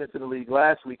one defense in the league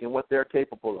last week and what they're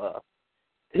capable of.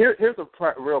 Here's a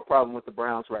real problem with the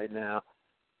Browns right now.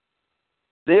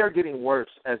 They are getting worse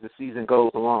as the season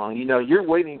goes along. You're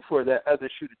waiting for that other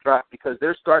shoe to drop because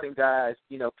they're starting guys.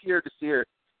 Pierre Desir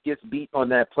gets beat on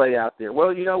that play out there.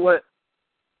 Well, you know what?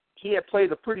 He had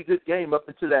played a pretty good game up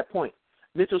until that point.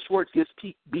 Mitchell Schwartz gets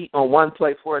beat on one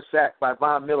play for a sack by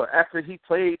Von Miller after he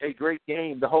played a great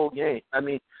game the whole game. I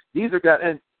mean, these are guys,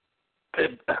 and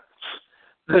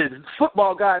the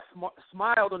football guy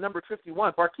smiled on number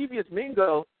 51. Barkevius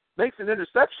Mingo makes an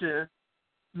interception,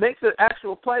 makes an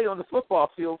actual play on the football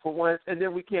field for once, and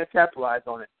then we can't capitalize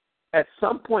on it. At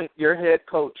some point, your head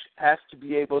coach has to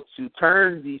be able to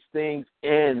turn these things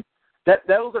in.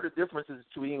 Those are the differences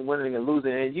between winning and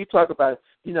losing. And you talk about,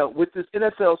 with this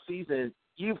NFL season,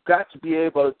 you've got to be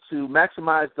able to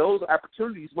maximize those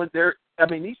opportunities when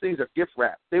these things are gift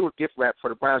wrapped. They were gift wrapped for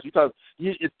the Browns.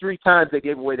 It's 3 times they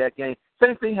gave away that game.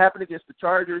 Same thing happened against the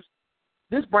Chargers.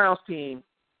 This Browns team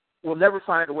will never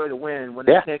find a way to win when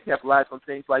they can't capitalize on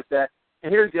things like that.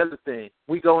 And here's the other thing.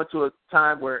 We go into a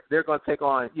time where they're going to take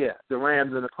on, the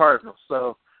Rams and the Cardinals.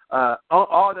 So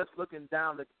all that's looking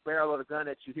down the barrel of the gun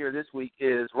that you hear this week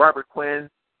is Robert Quinn,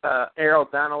 Errol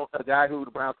Donald, a guy who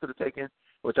the Browns could have taken,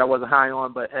 which I wasn't high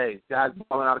on, but, hey, guys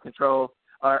balling out of control.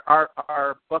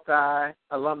 Our Buckeye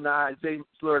alumni, James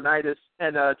Laurinaitis,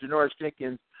 and Janoris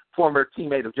Jenkins, former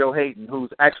teammate of Joe Hayden,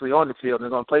 who's actually on the field and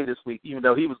going to play this week, even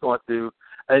though he was going through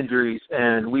injuries,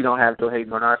 and we don't have Joe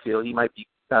Hayden on our field. He might be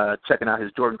checking out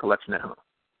his Jordan collection at home.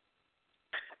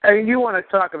 I mean, you want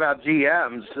to talk about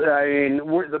GMs. I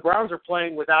mean, the Browns are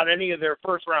playing without any of their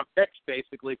first-round picks,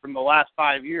 basically, from the last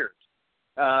 5 years.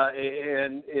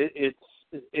 And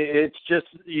it's just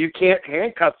you can't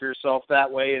handcuff yourself that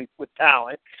way with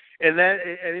talent. And then,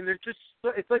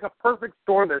 it's like a perfect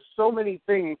storm. There's so many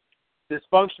things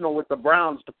dysfunctional with the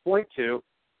Browns to point to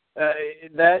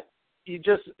that you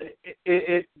just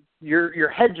your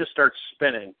head just starts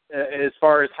spinning as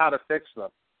far as how to fix them.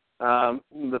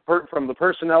 From the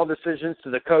personnel decisions to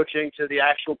the coaching to the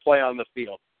actual play on the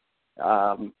field.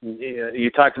 You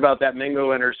talked about that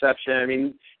Mingo interception. I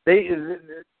mean,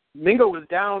 Mingo was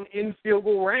down in field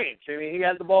goal range. I mean, he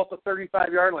had the ball at the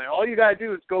 35-yard line. All you got to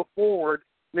do is go forward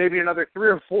maybe another 3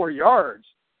 or 4 yards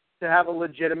to have a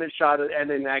legitimate shot at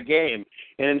ending that game.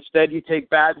 And instead you take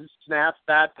bad snaps,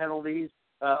 bad penalties,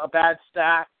 a bad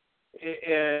stack,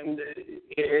 and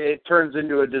it turns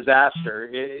into a disaster.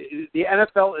 The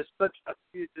NFL is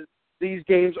these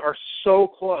games are so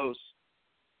close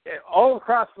all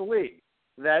across the league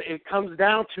that it comes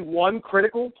down to one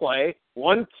critical play,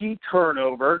 one key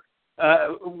turnover,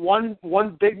 one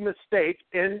big mistake,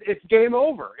 and it's game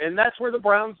over. And that's where the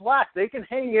Browns lack. They can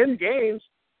hang in games,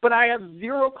 but I have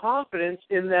zero confidence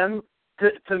in them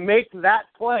to make that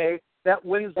play that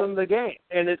wins them the game.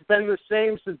 And it's been the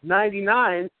same since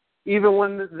 '99, even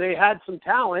when they had some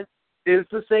talent. It's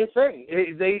the same thing.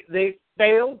 They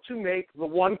failed to make the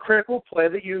one critical play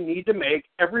that you need to make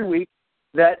every week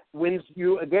that wins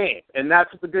you a game, and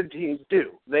that's what the good teams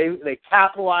do. They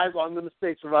capitalize on the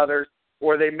mistakes of others,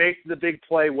 or they make the big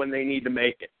play when they need to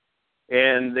make it.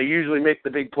 And they usually make the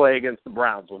big play against the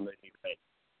Browns when they need to make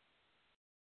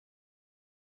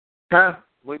it.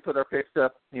 We put our picks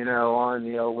up, on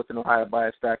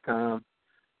withanohiobias.com.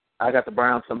 I got the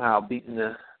Browns somehow beating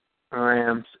the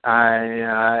Rams.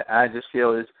 I just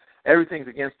feel everything's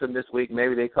against them this week.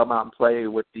 Maybe they come out and play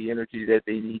with the energy that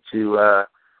they need to.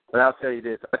 But I'll tell you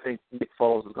this, I think Nick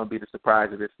Foles is going to be the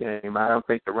surprise of this game. I don't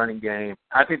think the running game,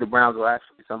 I think the Browns will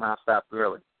actually somehow stop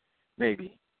early,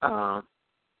 maybe. And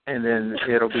then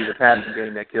it'll be the passing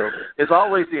game that kills it. It's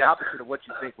always the opposite of what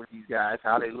you think with these guys,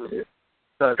 how they lose.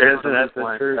 So Isn't that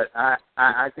the truth?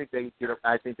 I think they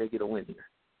get a win here.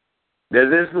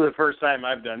 This is the first time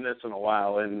I've done this in a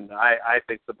while, and I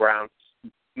think the Browns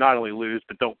not only lose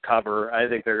but don't cover. I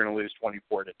think they're going to lose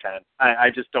 24-10. I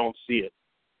just don't see it.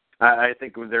 I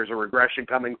think there's a regression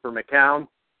coming for McCown,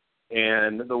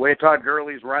 and the way Todd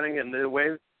Gurley's running and the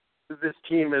way this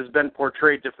team has been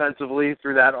portrayed defensively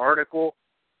through that article,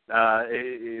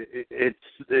 it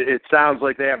sounds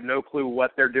like they have no clue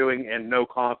what they're doing and no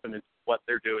confidence in what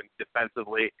they're doing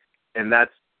defensively, and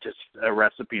that's just a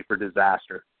recipe for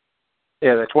disaster.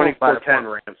 Yeah, the 24-10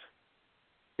 Rams.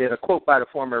 Yeah, the quote by the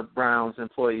former Browns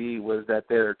employee was that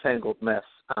they're a tangled mess.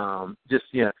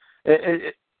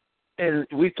 And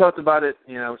we've talked about it,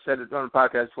 said it on the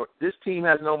podcast before. This team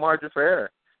has no margin for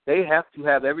error. They have to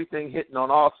have everything hitting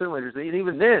on all cylinders. And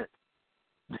even then,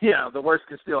 the worst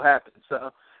can still happen.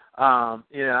 So,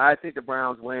 I think the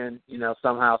Browns win,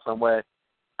 somehow, some way.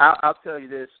 I'll tell you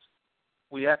this.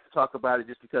 We have to talk about it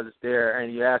just because it's there.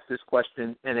 And you ask this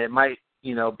question, and it might,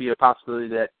 be a possibility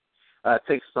that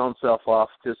takes its own self off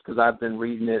just because I've been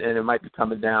reading it, and it might be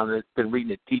coming down. I've been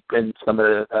reading it deep in some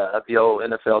of the old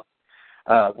NFL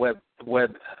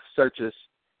web searches.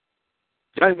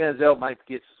 Johnny Manziel might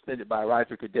get suspended by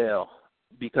Roger Goodell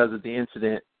because of the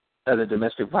incident of the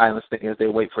domestic violence thing as they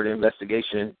wait for the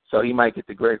investigation. So he might get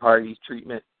the Greg Hardy's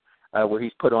treatment where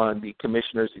he's put on the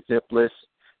commissioner's exempt list.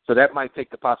 So that might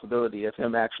take the possibility of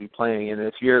him actually playing. And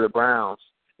if you're the Browns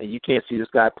and you can't see this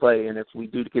guy play, and if we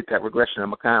do get that regression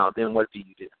of McCown, then what do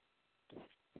you do?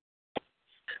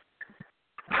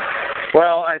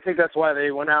 Well, I think that's why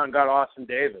they went out and got Austin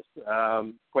Davis,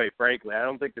 quite frankly. I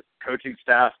don't think the coaching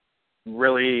staff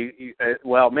really,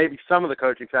 maybe some of the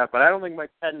coaching staff, but I don't think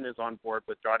Mike Pettin is on board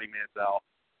with Johnny Manziel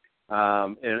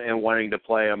and wanting to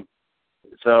play him.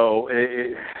 So,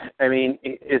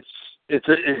 it's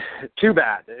too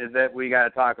bad that we got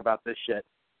to talk about this shit.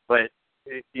 But,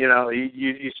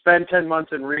 you spend 10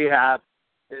 months in rehab.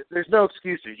 There's no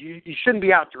excuses. You shouldn't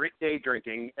be out day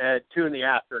drinking at 2 in the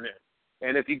afternoon.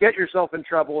 And if you get yourself in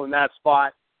trouble in that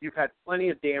spot, you've had plenty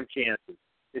of damn chances.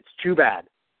 It's too bad.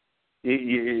 I'm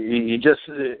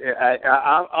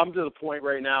to the point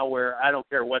right now where I don't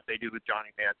care what they do with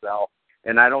Johnny Manziel,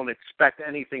 and I don't expect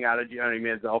anything out of Johnny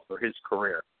Manziel for his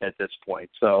career at this point.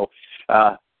 So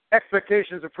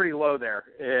expectations are pretty low there.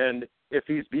 And if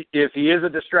he is a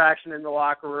distraction in the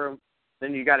locker room,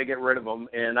 then you got to get rid of him.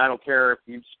 And I don't care if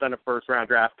you spend a first-round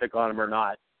draft pick on him or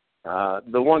not.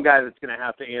 The one guy that's going to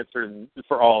have to answer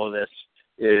for all of this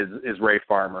is Ray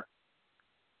Farmer.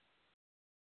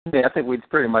 Yeah, I think we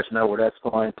pretty much know where that's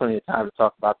going. Plenty of time to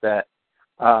talk about that.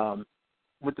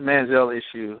 With the Manziel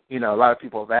issue, a lot of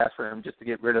people have asked for him just to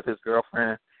get rid of his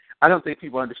girlfriend. I don't think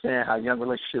people understand how young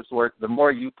relationships work. The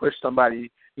more you push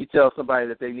somebody, you tell somebody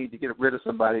that they need to get rid of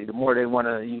somebody, the more they want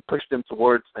to, you push them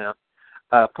towards that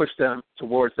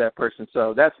person.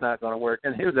 So that's not going to work.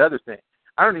 And here's the other thing.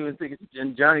 I don't even think it's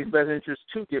in Johnny's best interest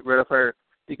to get rid of her,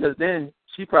 because then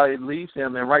she probably leaves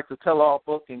him and writes a tell-all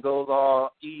book and goes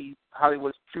all true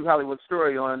Hollywood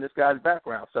story on this guy's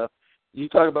background. So you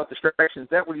talk about distractions,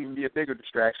 that would even be a bigger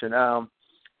distraction.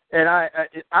 And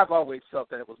I've always felt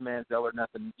that it was Manziel or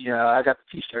nothing. I got the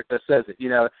T-shirt that says it.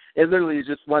 It literally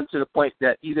just went to the point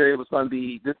that either it was going to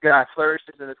be this guy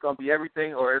flourishes and it's going to be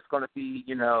everything, or it's going to be,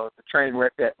 the train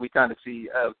wreck that we kind of see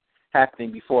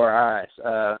happening before our eyes.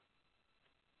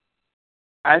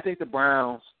 I think the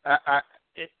Browns,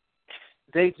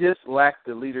 they just lack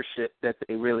the leadership that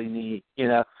they really need.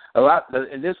 And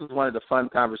this was one of the fun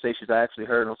conversations I actually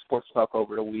heard on Sports Talk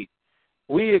over the week.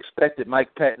 We expected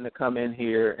Mike Patton to come in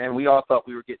here, and we all thought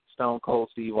we were getting Stone Cold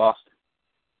Steve Austin.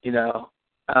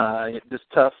 This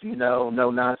tough,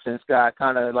 no-nonsense guy,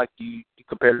 kind of like you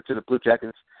compared it to the Blue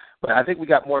Jackets. But I think we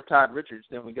got more Todd Richards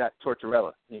than we got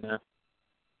Tortorella,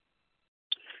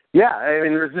 Yeah, I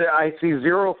mean, I see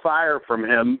zero fire from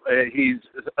him. He's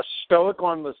a stoic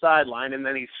on the sideline, and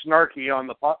then he's snarky on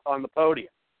the podium.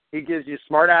 He gives you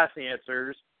smart-ass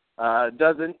answers,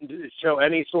 doesn't show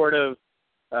any sort of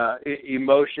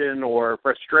emotion or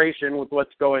frustration with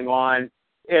what's going on,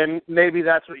 and maybe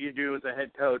that's what you do as a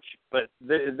head coach. But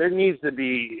there needs to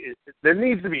be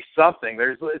something.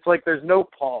 It's like there's no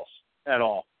pulse at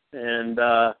all, and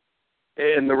the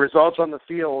results on the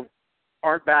field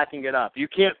aren't backing it up. You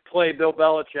can't play Bill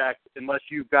Belichick unless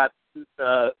you've got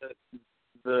the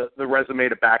resume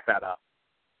to back that up.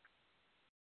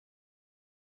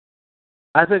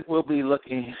 I think we'll be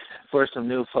looking for some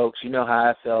new folks. You know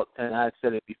how I felt, and I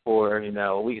said it before,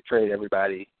 we could trade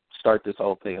everybody, start this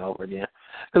whole thing over again.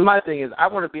 Because my thing is, I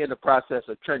want to be in the process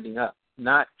of trending up,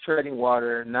 not treading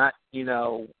water, not,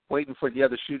 waiting for the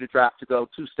other shoe to drop to go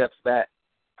 2 steps back.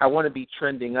 I want to be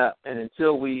trending up. And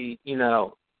until we,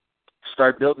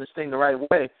 start building this thing the right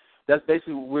way, that's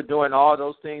basically we're doing all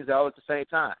those things all at the same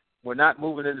time. We're not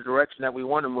moving in the direction that we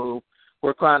want to move.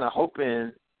 We're kind of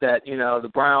hoping that, the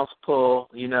Browns pull,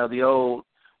 the old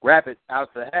rabbit out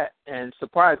of the hat and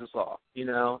surprise us all,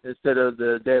 instead of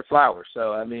the dead flowers.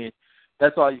 So, I mean,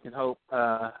 that's all you can hope.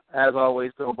 As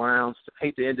always, go Browns.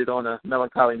 Hate to end it on a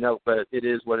melancholy note, but it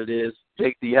is what it is.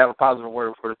 Jake, do you have a positive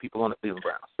word for the people on the Cleveland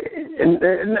Browns? And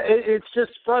it's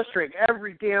just frustrating.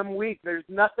 Every damn week, there's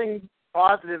nothing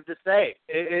positive to say.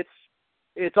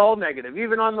 It's all negative.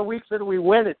 Even on the weeks that we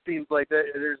win, it seems like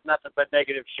there's nothing but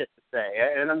negative shit to say.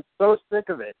 And I'm so sick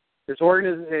of it. This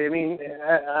organization,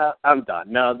 I'm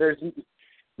done. No, there's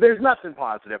nothing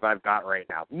positive I've got right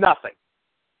now. Nothing.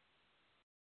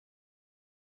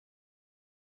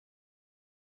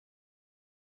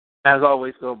 As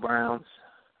always, go Browns.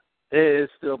 It is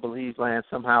still Believe land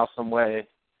somehow, some way.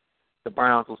 The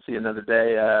Browns will see another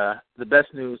day. The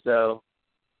best news, though,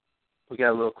 we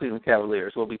got a little Cleveland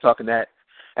Cavaliers. We'll be talking that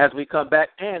as we come back.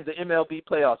 And the MLB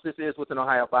playoffs. This is With an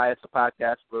Ohio Bias, a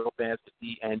podcast for real fans with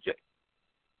D and J.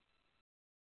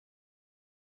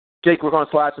 Jake, we're going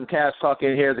to slide some Cavs talk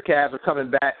in here. The Cavs are coming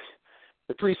back.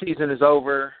 The preseason is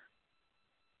over.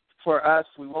 For us,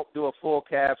 we won't do a full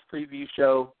Cavs preview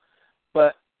show,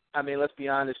 but I mean, let's be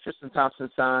honest, Tristan Thompson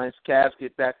signs, Cavs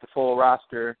get back to full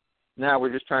roster. Now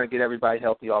we're just trying to get everybody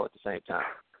healthy all at the same time.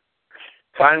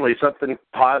 Finally, something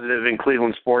positive in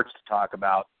Cleveland sports to talk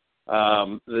about.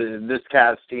 This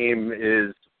Cavs team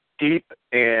is deep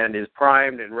and is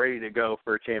primed and ready to go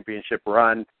for a championship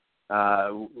run.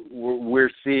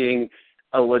 We're seeing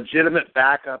a legitimate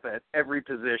backup at every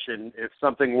position if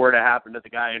something were to happen to the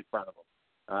guy in front of them.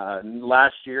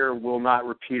 Last year will not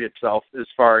repeat itself as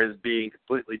far as being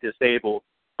completely disabled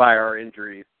by our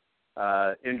injuries.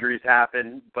 Injuries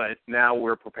happen, but now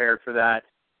we're prepared for that.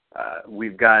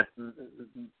 We've got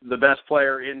the best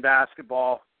player in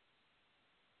basketball,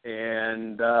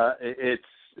 and it's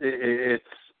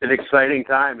an exciting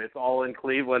time. It's all in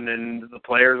Cleveland, and the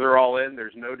players are all in.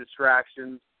 There's no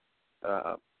distractions.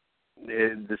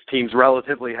 This team's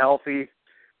relatively healthy.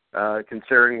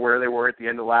 Considering where they were at the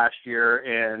end of last year,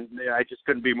 and I just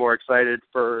couldn't be more excited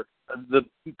for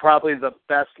probably the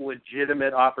best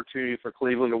legitimate opportunity for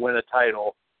Cleveland to win a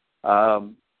title,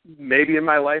 maybe in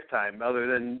my lifetime, other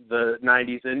than the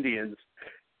 90s Indians.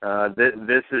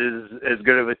 This is as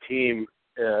good of a team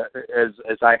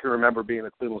as I can remember being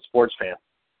a Cleveland sports fan.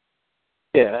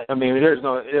 Yeah, I mean, there's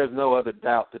no other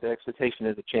doubt that the expectation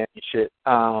is a championship.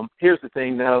 Here's the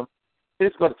thing, though.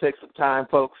 It's going to take some time,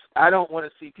 folks. I don't want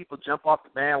to see people jump off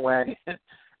the bandwagon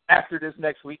after this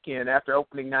next weekend, after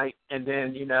opening night, and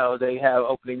then, they have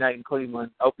opening night in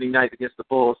Cleveland, opening night against the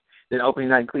Bulls, then opening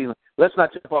night in Cleveland. Let's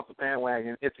not jump off the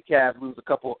bandwagon if the Cavs lose a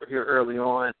couple here early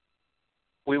on.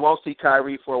 We won't see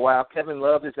Kyrie for a while. Kevin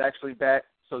Love is actually back,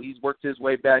 so he's worked his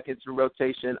way back into the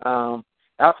rotation. I'll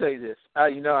tell you this.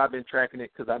 I've been tracking it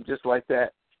because I'm just like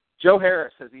that. Joe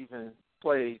Harris has even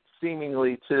played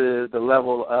seemingly to the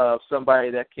level of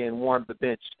somebody that can warm the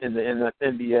bench in the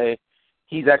NBA.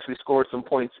 He's actually scored some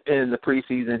points in the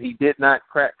preseason. He did not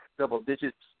crack double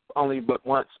digits only but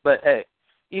once. But, hey,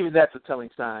 even that's a telling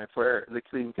sign for the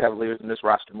Cleveland Cavaliers and this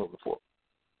roster moving forward.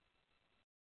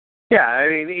 Yeah, I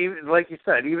mean, even, like you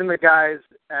said, even the guys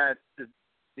at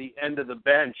the end of the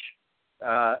bench,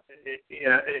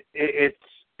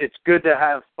 it's good to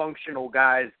have functional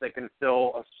guys that can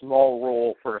fill a small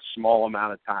role for a small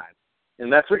amount of time.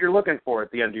 And that's what you're looking for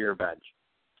at the end of your bench.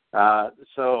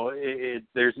 So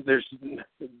there's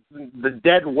the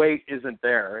dead weight isn't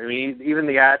there. I mean, even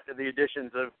the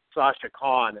additions of Sasha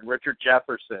Khan and Richard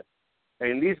Jefferson. I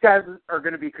mean, these guys are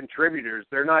going to be contributors.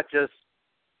 They're not just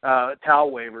towel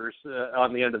wavers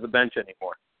on the end of the bench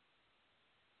anymore.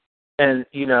 And,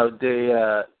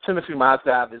 the Timothy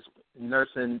Mozgov is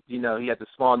nursing, he had the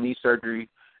small knee surgery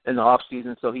in the off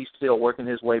season, so he's still working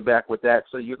his way back with that.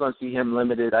 So you're going to see him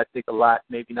limited, I think, a lot,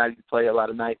 maybe not even play a lot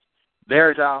of nights.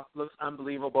 Varejao looks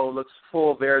unbelievable, looks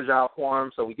full Varejao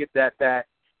form, so we get that back.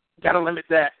 Got to limit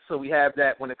that so we have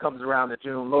that when it comes around to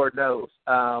June, Lord knows.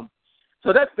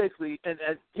 So that's basically, and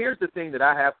here's the thing that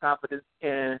I have confidence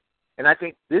in, and I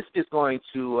think this is going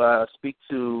to speak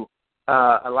to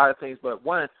a lot of things, but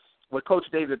one, with Coach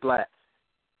David Blatt,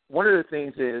 one of the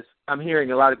things is I'm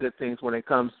hearing a lot of good things when it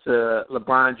comes to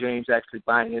LeBron James actually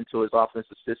buying into his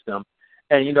offensive system.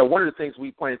 And, one of the things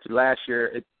we pointed to last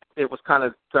year, it was kind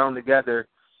of thrown together.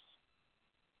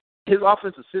 His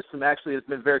offensive system actually has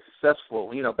been very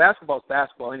successful. Basketball is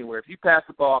basketball anywhere. If you pass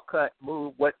the ball, cut,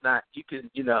 move, whatnot, you can,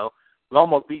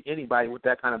 almost beat anybody with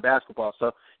that kind of basketball.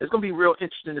 So it's going to be real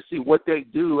interesting to see what they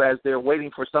do as they're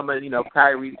waiting for somebody,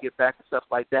 Kyrie to get back and stuff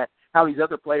like that, how these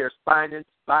other players buy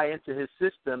into his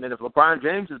system. And if LeBron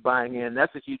James is buying in,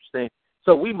 that's a huge thing.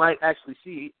 So we might actually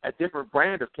see a different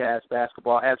brand of Cavs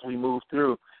basketball as we move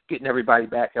through getting everybody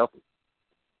back healthy.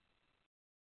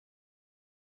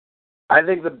 I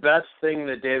think the best thing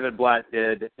that David Blatt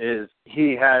did is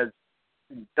he has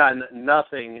done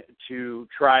nothing to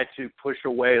try to push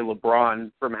away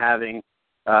LeBron from having,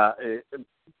 for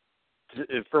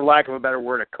lack of a better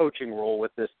word, a coaching role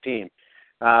with this team.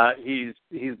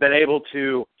 He's been able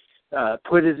to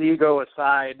put his ego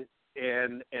aside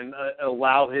and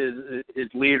allow his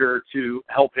leader to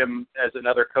help him as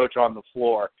another coach on the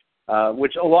floor,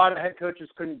 which a lot of head coaches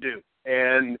couldn't do.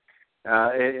 And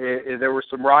there were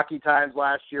some rocky times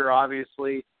last year,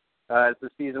 obviously, as the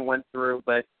season went through,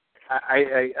 but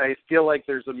I feel like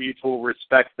there's a mutual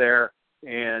respect there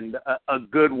and a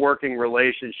good working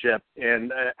relationship.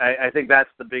 And I think that's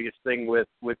the biggest thing with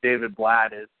David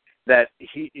Blatt is that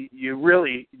you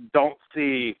really don't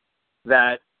see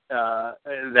that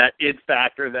it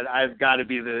factor that I've got to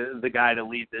be the guy to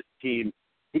lead this team.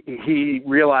 He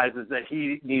realizes that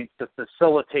he needs to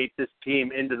facilitate this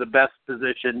team into the best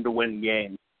position to win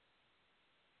games.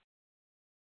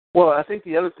 Well, I think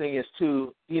the other thing is,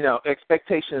 too,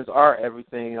 expectations are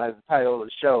everything, as the title of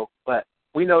the show, but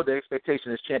we know the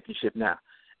expectation is championship now.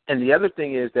 And the other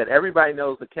thing is that everybody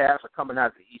knows the Cavs are coming out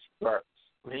of the East regardless.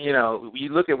 You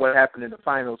look at what happened in the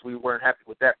finals, we weren't happy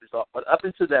with that result. But up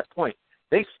until that point,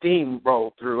 they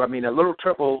steamrolled through. I mean, a little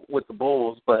trouble with the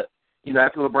Bulls, but,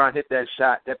 after LeBron hit that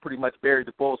shot, that pretty much buried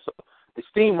the Bulls. So they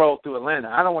steamrolled through Atlanta.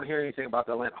 I don't want to hear anything about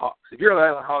the Atlanta Hawks. If you're an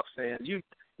Atlanta Hawks fan, you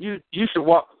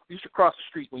should cross the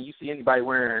street when you see anybody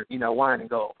wearing, wine and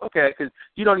gold, okay? Because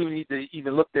you don't even need to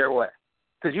even look their way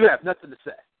because you have nothing to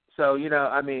say. So,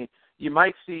 you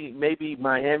might see maybe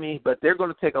Miami, but they're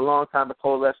going to take a long time to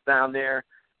coalesce down there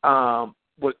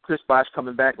with Chris Bosh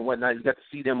coming back and whatnot. You got to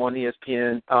see them on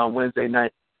ESPN Wednesday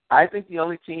night. I think the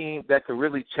only team that could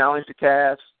really challenge the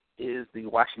Cavs is the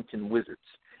Washington Wizards,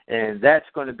 and that's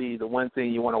going to be the one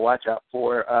thing you want to watch out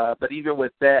for. But even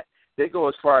with that, they go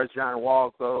as far as John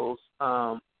Wall goes.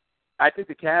 I think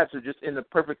the Cavs are just in the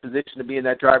perfect position to be in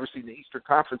that driver's seat in the Eastern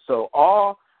Conference. So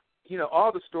all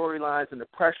the storylines and the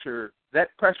pressure that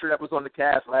was on the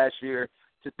Cavs last year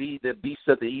to be the beast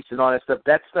of the East and all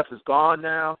that stuff is gone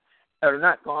now. Or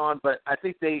not gone, but I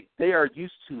think they are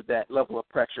used to that level of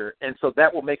pressure, and so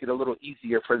that will make it a little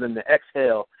easier for them to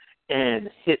exhale and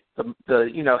hit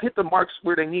the marks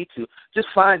where they need to. Just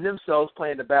find themselves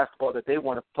playing the basketball that they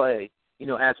want to play,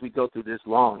 as we go through this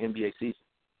long NBA season.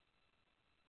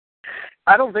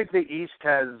 I don't think the East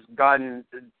has gotten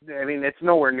 – it's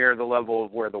nowhere near the level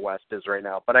of where the West is right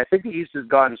now, but I think the East has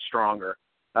gotten stronger.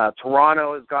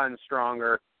 Toronto has gotten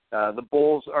stronger. The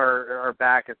Bulls are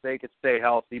back if they could stay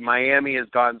healthy. Miami has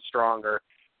gotten stronger.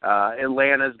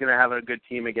 Atlanta is going to have a good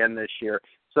team again this year.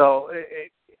 So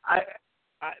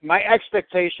my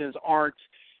expectations aren't,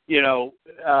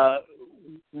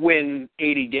 win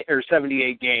 80 or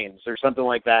 78 games or something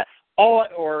like that.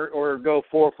 Or go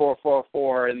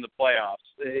 4-4-4-4 in the playoffs.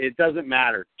 It doesn't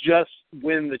matter. Just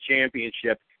win the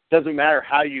championship. Doesn't matter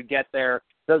how you get there.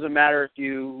 Doesn't matter if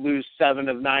you lose 7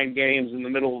 of 9 games in the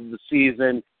middle of the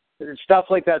season. Stuff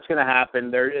like that's going to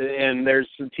happen. There's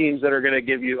some teams that are going to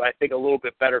give you, I think, a little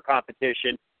bit better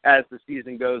competition as the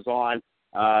season goes on.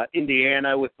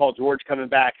 Indiana, with Paul George coming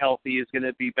back healthy, is going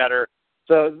to be better.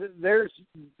 So there's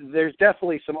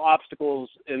definitely some obstacles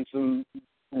and some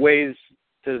ways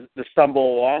to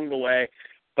stumble along the way.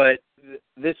 But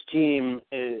this team,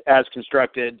 as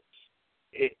constructed,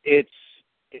 it's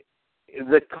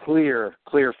the clear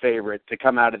favorite to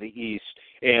come out of the East.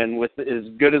 And with as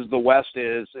good as the West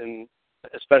is, and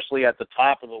especially at the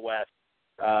top of the West,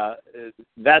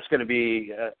 that's going to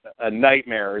be a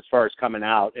nightmare as far as coming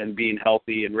out and being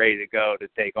healthy and ready to go to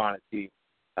take on a team.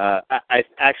 I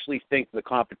actually think the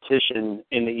competition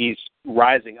in the East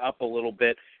rising up a little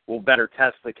bit will better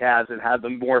test the Cavs and have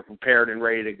them more prepared and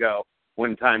ready to go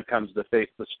when time comes to face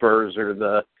the Spurs or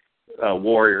the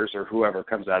Warriors or whoever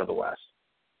comes out of the West.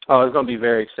 Oh, it's going to be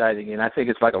very exciting, and I think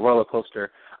it's like a roller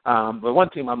coaster. But one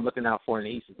team I'm looking out for in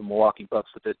the East is the Milwaukee Bucks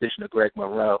with the addition of Greg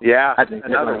Monroe. Yeah, I think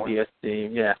another one. Be a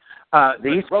team. Yeah, the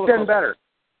East is getting better.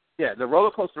 Yeah, the roller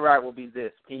coaster ride will be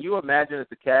this. Can you imagine if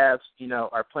the Cavs,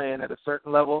 are playing at a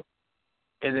certain level,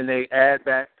 and then they add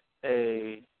back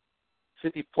a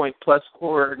 50-point-plus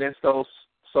scorer against those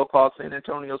so-called San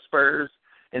Antonio Spurs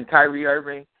and Kyrie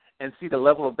Irving, and see the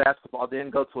level of basketball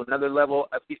then go to another level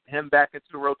of getting him back into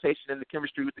the rotation and the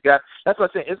chemistry with the guy. That's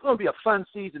what I'm saying. It's going to be a fun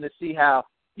season to see how,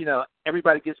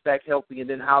 everybody gets back healthy and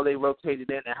then how they rotate it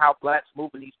in and how Black's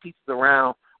moving these pieces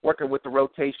around, working with the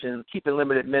rotation, keeping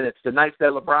limited minutes. The nights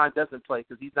that LeBron doesn't play,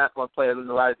 because he's not going to play in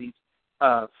a lot of these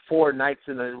 4 nights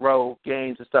in a row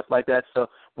games and stuff like that. So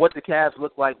what the Cavs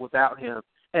look like without him.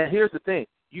 And here's the thing.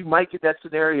 You might get that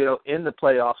scenario in the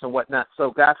playoffs and whatnot.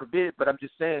 So God forbid, but I'm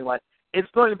just saying,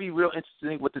 it's going to be real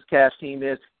interesting what this Cavs team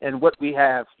is and what we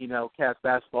have, Cavs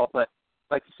basketball. But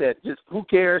like you said, just who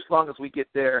cares as long as we get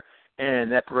there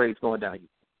and that parade's going down.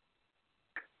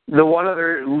 The one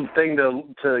other thing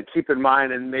to keep in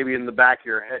mind, and maybe in the back of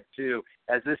your head too,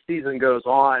 as this season goes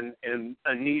on and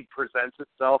a need presents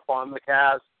itself on the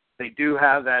Cavs, they do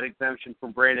have that exemption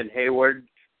from Brandon Hayward,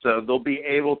 so they'll be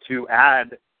able to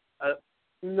add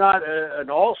not an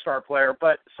all-star player,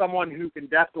 but someone who can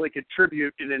definitely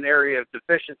contribute in an area of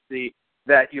deficiency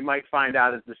that you might find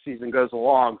out as the season goes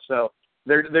along. So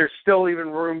there's still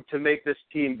even room to make this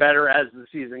team better as the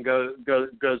season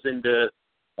goes into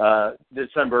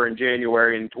December and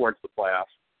January and towards the playoffs.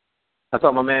 I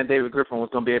thought my man David Griffin was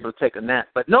going to be able to take a nap.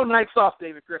 But no nights off,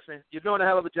 David Griffin. You're doing a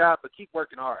hell of a job, but keep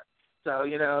working hard. So,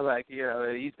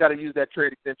 he's got to use that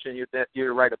trade extension.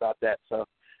 You're right about that. So,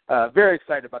 very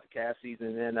excited about the Cavs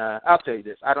season. And I'll tell you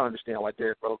this. I don't understand why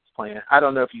Derrick Rose is playing. I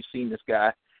don't know if you've seen this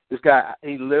guy. This guy,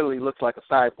 he literally looks like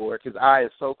a cyborg. His eye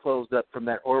is so closed up from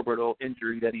that orbital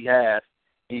injury that he has.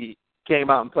 He came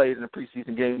out and played in a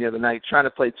preseason game the other night, trying to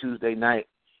play Tuesday night.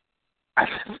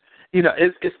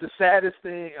 It's the saddest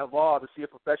thing of all to see a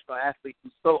professional athlete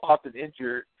who's so often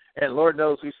injured, and Lord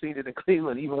knows we've seen it in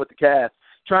Cleveland, even with the Cavs,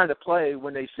 trying to play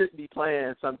when they shouldn't be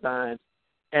playing sometimes.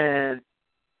 And,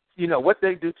 what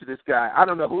they do to this guy, I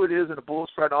don't know who it is in the Bulls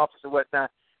front office or whatnot.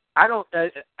 One of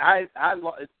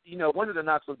the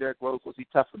knocks on Derrick Rose was he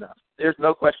tough enough. There's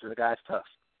no question the guy's tough.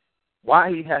 Why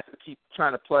he has to keep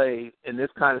trying to play in this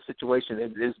kind of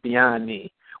situation is beyond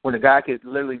me. When the guy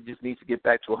literally just needs to get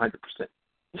back to 100%.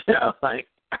 I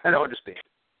don't understand.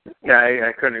 Yeah,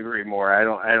 I couldn't agree more. I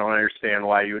don't understand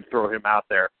why you would throw him out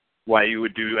there. Why you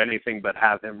would do anything but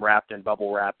have him wrapped in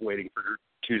bubble wrap, waiting for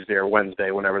Tuesday or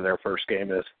Wednesday, whenever their first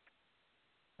game is.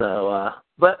 So,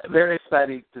 but very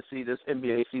excited to see this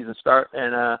NBA season start.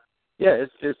 And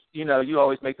it's you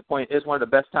always make the point. It's one of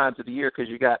the best times of the year because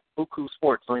you got buku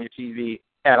sports on your TV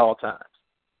at all times.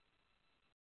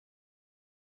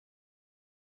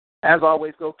 As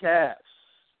always, go Cavs.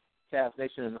 Cavs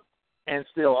Nation, and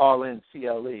still all in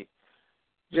CLE.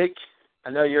 Jake,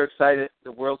 I know you're excited.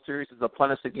 The World Series is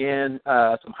upon us again.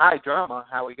 Some high drama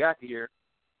how we got here,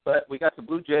 but we got the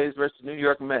Blue Jays versus the New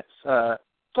York Mets.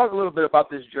 Talk a little bit about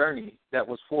this journey that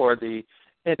was for the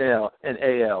NL and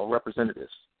AL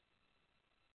representatives.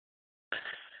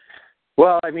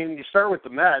 Well, you start with the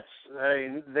Mets.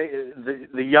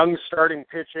 The young starting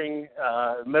pitching,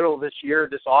 middle of this year,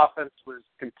 this offense was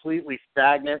completely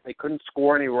stagnant. They couldn't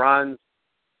score any runs.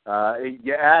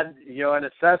 You add, an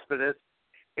Cespedes,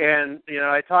 and,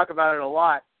 I talk about it a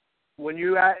lot. When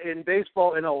you add, in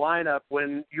baseball, in a lineup,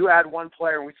 when you add one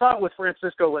player, and we saw it with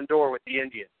Francisco Lindor with the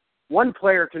Indians, one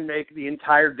player can make the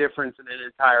entire difference in an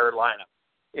entire lineup.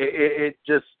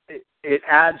 It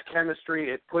adds chemistry.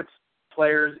 It puts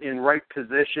players in right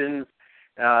positions.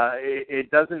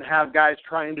 It doesn't have guys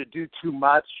trying to do too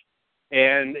much.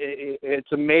 And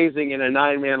it's amazing in a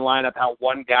 9-man lineup how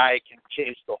one guy can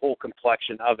change the whole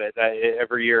complexion of it.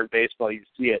 Every year in baseball, you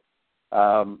see it.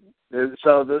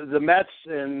 So the Mets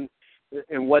and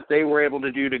what they were able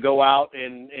to do to go out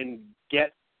and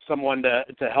get someone to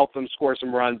help them score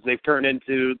some runs, they've turned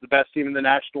into the best team in the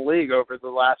National League over the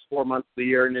last 4 months of the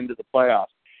year and into the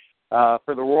playoffs.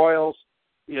 For the Royals,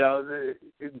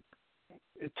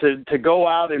 to go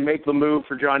out and make the move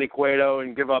for Johnny Cueto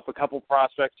and give up a couple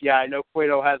prospects, I know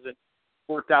Cueto hasn't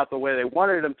worked out the way they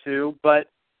wanted him to, but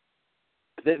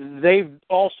they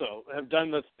also have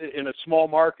done this in a small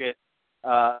market,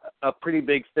 a pretty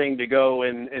big thing to go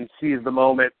and seize the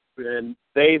moment. And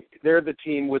they're the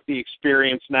team with the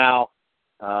experience now.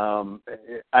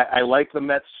 I like the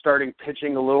Mets starting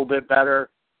pitching a little bit better.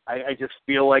 I just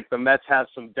feel like the Mets have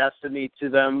some destiny to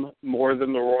them more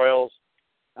than the Royals.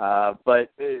 But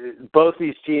both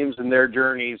these teams and their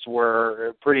journeys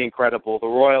were pretty incredible. The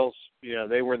Royals,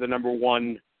 they were the number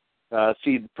one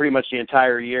seed pretty much the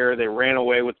entire year. They ran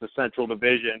away with the Central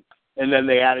Division, and then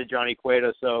they added Johnny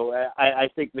Cueto. So I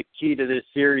think the key to this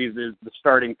series is the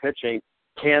starting pitching.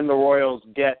 Can the Royals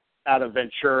get out of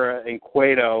Ventura and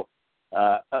Cueto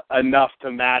enough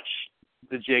to match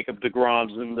the Jacob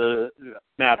deGroms and the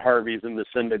Matt Harveys and the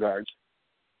Syndergaards?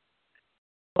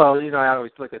 Well, I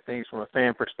always look at things from a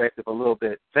fan perspective a little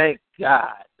bit. Thank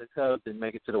God the Cubs didn't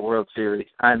make it to the World Series.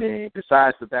 I mean,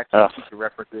 besides the Back to the Future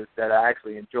references that I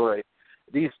actually enjoy,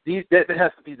 that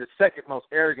has to be the second most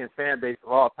arrogant fan base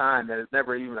of all time that has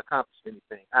never even accomplished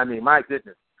anything. I mean, my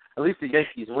goodness. At least the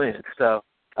Yankees win. So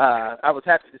I was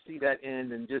happy to see that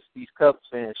end, and just these Cubs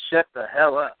fans shut the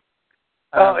hell up.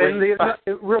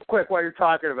 Real quick while you're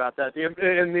talking about that,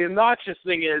 the obnoxious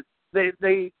thing is,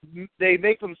 They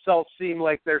make themselves seem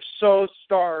like they're so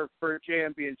starved for a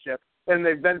championship, and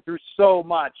they've been through so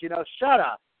much. Shut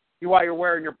up while you're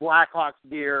wearing your Blackhawks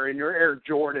gear and your Air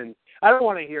Jordan. I don't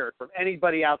want to hear it from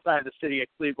anybody outside the city of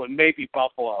Cleveland, maybe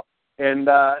Buffalo. And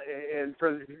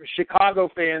for Chicago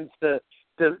fans to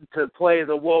play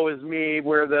the woe is me,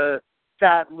 we're the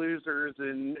fat losers,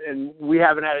 and we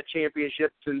haven't had a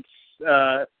championship since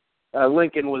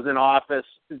Lincoln was in office.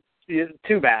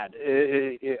 Too bad.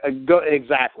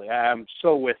 Exactly. I'm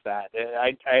so with that.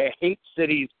 I hate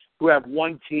cities who have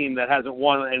one team that hasn't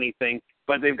won anything,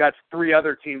 but they've got three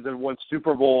other teams that have won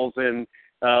Super Bowls and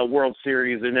World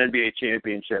Series and NBA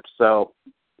championships. So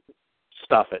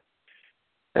stuff it.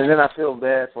 And then I feel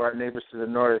bad for our neighbors to the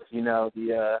north.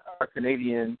 Our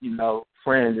Canadian,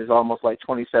 friend is almost like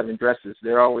 27 dresses.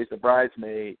 They're always the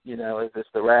bridesmaid, if it's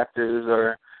the Raptors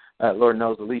or Lord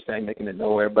knows the Leafs ain't making it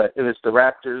nowhere. But if it's the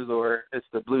Raptors or it's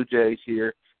the Blue Jays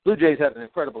here, Blue Jays have an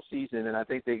incredible season, and I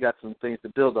think they got some things to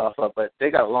build off of. But they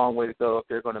got a long way to go if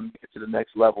they're going to make it to the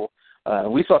next level.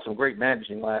 We saw some great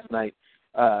managing last night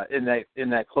in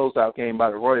that closeout game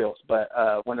by the Royals. But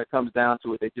when it comes down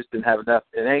to it, they just didn't have enough.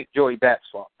 It ain't Joey Bat's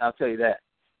fault. I'll tell you that.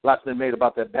 Lots been made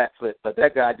about that bat flip, but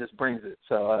that guy just brings it.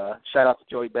 So shout out to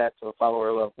Joey Bat, so follower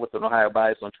of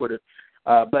withanohiobias on Twitter.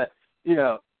 But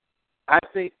I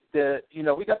think that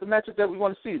we got the matchup that we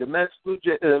want to see. The Mets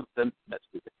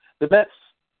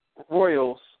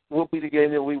Royals will be the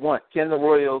game that we want. Can the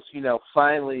Royals,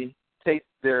 finally take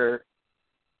their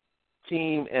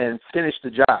team and finish the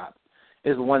job?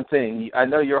 Is one thing. I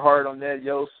know you're hard on Ned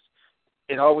Yost.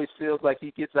 It always feels like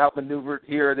he gets outmaneuvered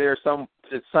here or there,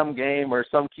 at some game or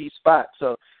some key spot.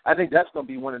 So I think that's going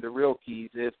to be one of the real keys.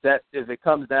 If it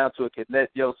comes down to it, can Ned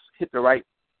Yost hit the right,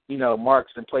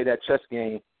 marks and play that chess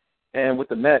game? And with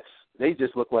the Mets, they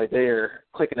just look like they're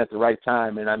clicking at the right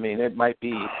time. And, I mean, it might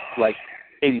be like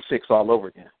 86 all over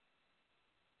again.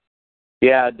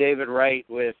 Yeah, David Wright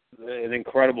with an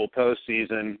incredible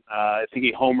postseason. I think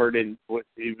he homered in what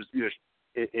it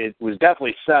was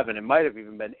definitely 7. It might have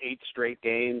even been 8 straight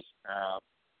games.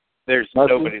 There's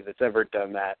nobody that's ever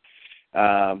done that.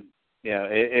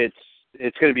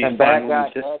 It's going to be fun. Bad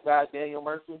guy Daniel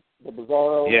Murphy, the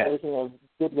bizarro version of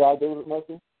good guy David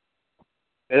Murphy.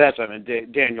 That's what I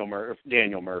mean, Daniel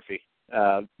Murphy.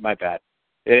 My bad.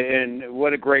 And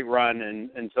what a great run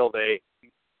until they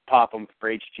pop him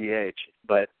for HGH.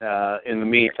 But in the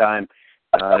meantime,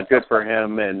 good for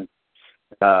him. And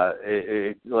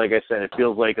like I said, it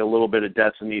feels like a little bit of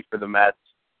destiny for the Mets.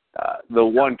 The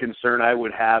one concern I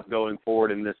would have going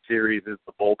forward in this series is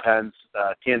the bullpens.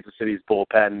 Kansas City's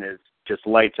bullpen is just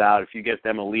lights out. If you get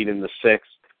them a lead in the 6th,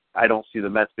 I don't see the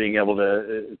Mets being able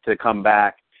to come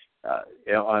back.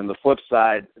 On the flip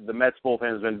side, the Mets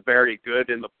bullpen has been very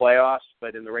good in the playoffs,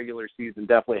 but in the regular season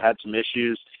definitely had some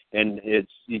issues, and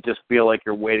you just feel like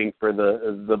you're waiting for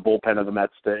the bullpen of the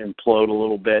Mets to implode a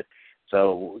little bit.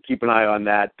 So keep an eye on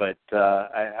that. But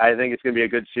I think it's going to be a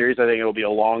good series. I think it'll be a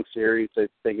long series. I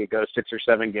think it goes 6 or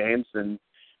 7 games, and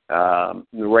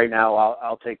right now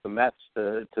I'll take the Mets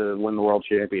to win the World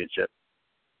Championship.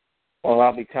 Well,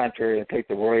 I'll be contrary and take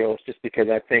the Royals just because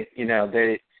I think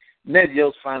Ned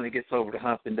Yost finally gets over the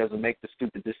hump and doesn't make the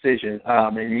stupid decision.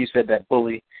 And you said that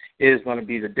bully is going to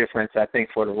be the difference, I think,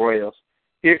 for the Royals.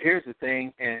 Here's the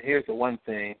thing, and here's the one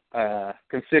thing.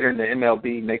 Considering the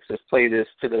MLB makes us play this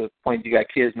to the point you got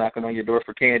kids knocking on your door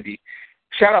for candy,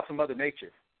 shout out to Mother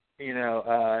Nature.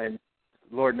 And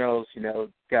Lord knows,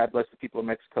 God bless the people of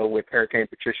Mexico with Hurricane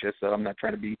Patricia, so I'm not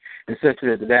trying to be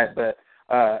insensitive to that. But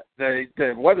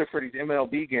the weather for these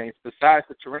MLB games, besides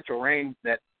the torrential rain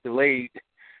that delayed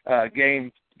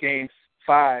Game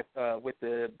 5 with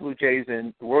the Blue Jays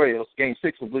and Royals, Game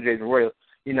 6 with Blue Jays and Royals,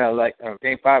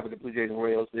 Game 5 with the Blue Jays and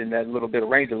Royals, and that little bit of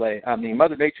rain delay. I mean,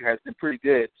 Mother Nature has been pretty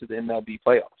good to the MLB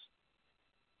playoffs.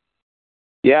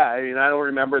 Yeah, I mean, I don't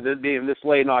remember this being this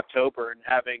late in October and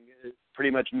having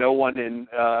pretty much no one in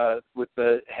with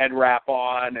the head wrap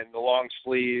on and the long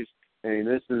sleeves. I mean,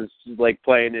 this is like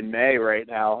playing in May right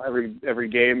now. Every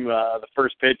game, the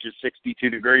first pitch is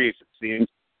 62 degrees, it seems,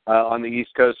 on the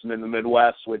East Coast and in the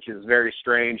Midwest, which is very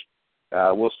strange.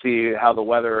 We'll see how the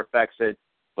weather affects it.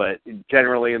 But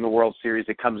generally in the World Series,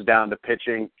 it comes down to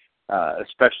pitching,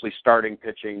 especially starting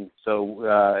pitching. So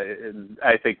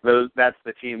I think that's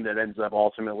the team that ends up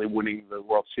ultimately winning the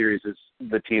World Series, is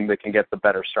the team that can get the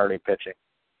better starting pitching.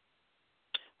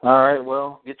 All right,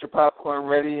 well, get your popcorn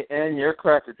ready and your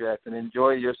Cracker Jacks and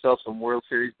enjoy yourself some World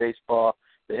Series baseball.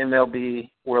 The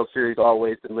MLB World Series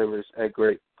always delivers a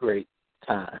great, great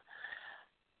time.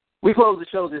 We closed the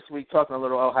show this week talking a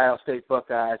little Ohio State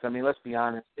Buckeyes. I mean, let's be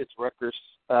honest, it's Rutgers.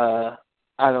 I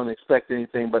don't expect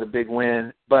anything but a big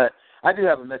win. But I do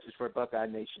have a message for Buckeye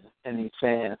Nation and these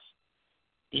fans.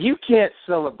 You can't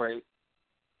celebrate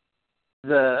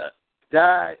the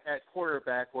guy at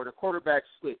quarterback or the quarterback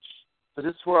switch. So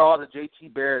this is for all the J.T.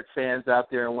 Barrett fans out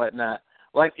there and whatnot.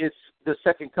 Like it's the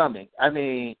second coming. I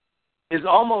mean, it's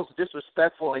almost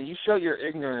disrespectful, and you show your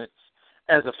ignorance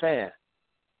as a fan.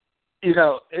 You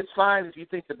know, it's fine if you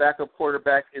think the backup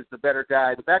quarterback is the better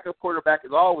guy. The backup quarterback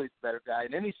is always the better guy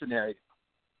in any scenario.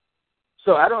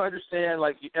 So I don't understand,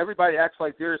 like, everybody acts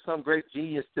like there is some great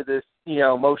genius to this,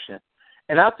 motion.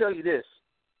 And I'll tell you this.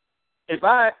 If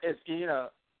I'm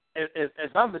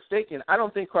mistaken, I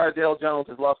don't think Cardale Jones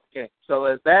has lost the game. So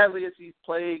as badly as he's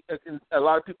played in a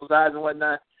lot of people's eyes and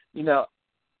whatnot,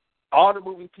 all the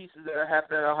moving pieces that are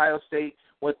happening at Ohio State,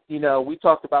 we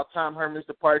talked about Tom Herman's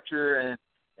departure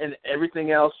and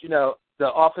everything else, the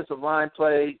offensive line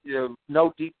play,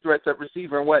 no deep threats at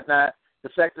receiver and whatnot, the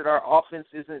fact that our offense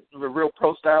isn't a real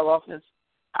pro-style offense,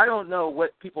 I don't know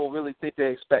what people really think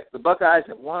they expect. The Buckeyes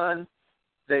have won.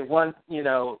 They won,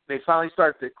 they finally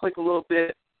started to click a little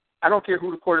bit. I don't care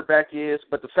who the quarterback is,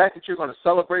 but the fact that you're going to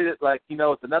celebrate it like,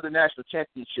 it's another national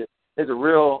championship is a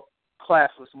real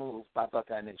classless move by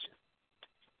Buckeye Nation.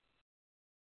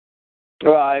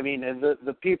 Well, I mean,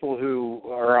 the people who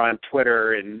are on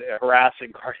Twitter and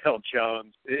harassing Cardale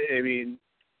Jones, I mean,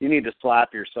 you need to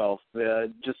slap yourself.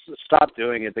 Just stop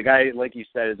doing it. The guy, like you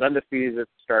said, is undefeated as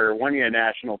a starter, won you a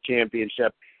national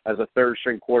championship as a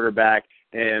third-string quarterback,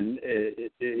 and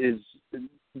it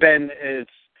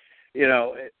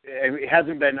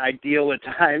hasn't been ideal at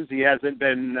times. He hasn't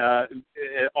been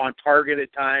on target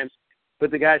at times,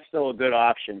 but the guy's still a good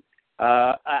option.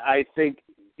 I think,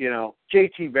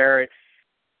 J.T. Barrett,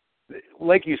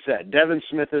 like you said, Devin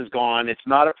Smith is gone. It's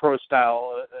not a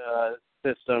pro-style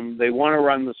system. They want to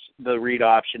run the read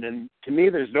option, and to me,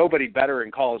 there's nobody better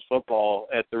in college football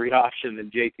at the read option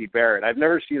than J.T. Barrett. I've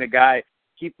never seen a guy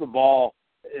keep the ball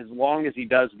as long as he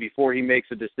does before he makes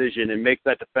a decision and makes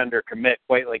that defender commit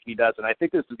quite like he does, and I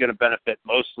think this is going to benefit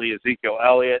mostly Ezekiel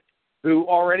Elliott, who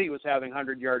already was having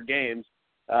 100-yard games.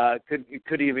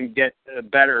 Could even get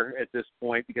better at this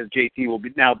point because JT will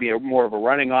now be more of a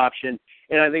running option,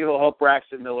 and I think it'll help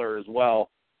Braxton Miller as well.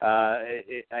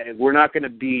 We're going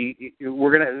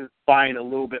to find a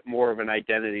little bit more of an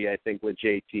identity, I think, with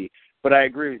JT. But I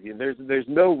agree with you. There's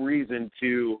no reason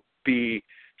to be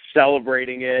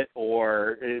celebrating it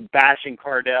or bashing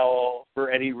Cardale for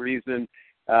any reason.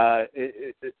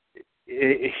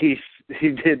 He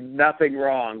did nothing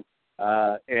wrong.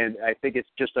 And I think it's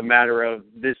just a matter of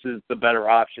this is the better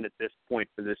option at this point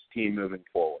for this team moving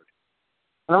forward.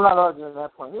 I'm not arguing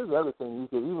that point. Here's the other thing. You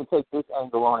could even take this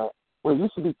angle on it. Where you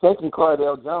should be thanking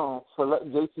Cardale Jones for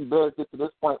letting J.T. Barrett get to this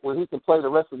point where he can play the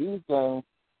rest of these games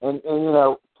and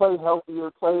play healthier,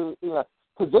 because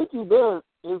J.T. Barrett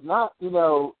is not,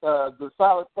 the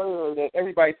solid player that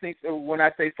everybody thinks. When I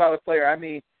say solid player, I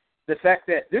mean the fact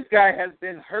that this guy has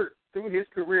been hurt through his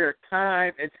career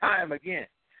time and time again.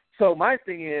 So my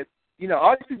thing is,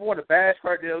 all these people want to bash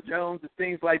Cardale Jones and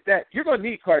things like that. You're going to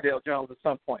need Cardale Jones at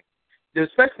some point,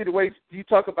 especially the way you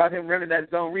talk about him running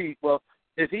that zone read. Well,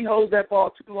 if he holds that ball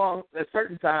too long at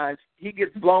certain times, he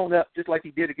gets blown up just like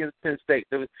he did against Penn State.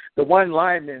 The one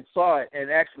lineman saw it and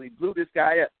actually blew this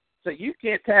guy up. So you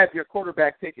can't have your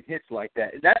quarterback taking hits like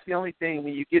that. And that's the only thing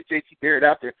when you get J.T. Barrett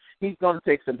out there, he's going to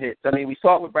take some hits. I mean, we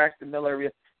saw it with Braxton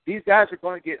Miller. These guys are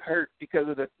going to get hurt because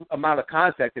of the amount of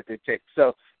contact that they take.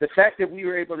 So the fact that we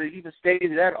were able to even stave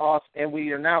that off and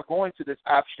we are now going to this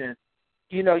option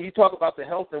you talk about the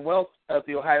health and wealth of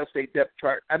the Ohio State depth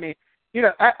chart. I mean,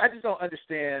 I just don't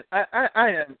understand.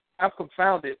 I'm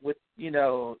confounded with,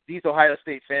 these Ohio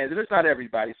State fans. And it's not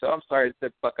everybody, so I'm sorry to say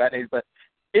Buckeye names, but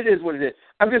it is what it is.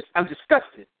 I'm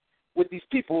disgusted with these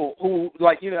people who,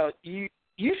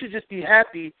 you should just be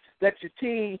happy that your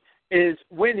team is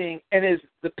winning and is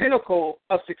the pinnacle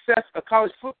of success of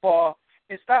college football,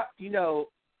 and stop,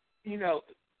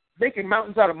 making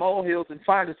mountains out of molehills and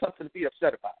finding something to be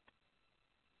upset about.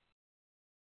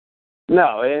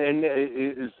 No,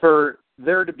 and for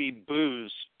there to be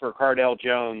boos for Cardale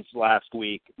Jones last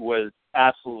week was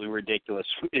absolutely ridiculous.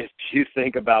 If you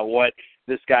think about what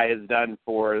this guy has done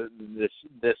for this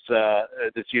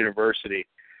university,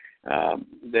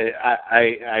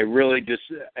 I really just,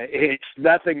 it's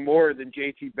nothing more than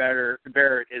JT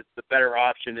Barrett is the better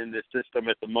option in this system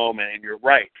at the moment. And you're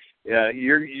right.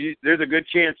 There's a good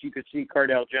chance you could see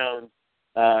Cardale Jones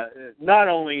not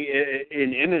only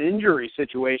in an injury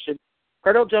situation.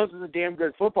 Cardale Jones is a damn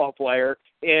good football player,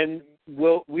 and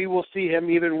we will see him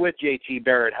even with JT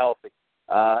Barrett healthy.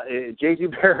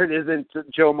 JT Barrett isn't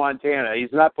Joe Montana.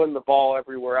 He's not putting the ball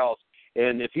everywhere else.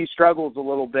 And if he struggles a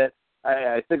little bit,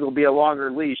 I think it'll be a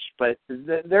longer leash. But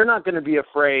they're not going to be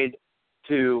afraid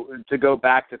to go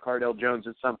back to Cardale Jones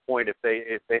at some point if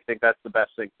they think that's the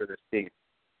best thing for this team.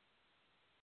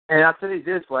 And I'll tell you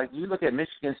this, you look at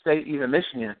Michigan State, even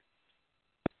Michigan,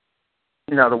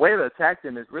 the way to attack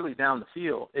them is really down the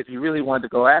field. If you really wanted to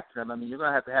go after them, I mean, you're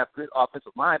going to have good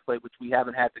offensive line play, which we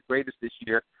haven't had the greatest this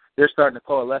year. They're starting to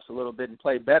coalesce a little bit and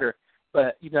play better.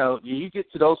 But, you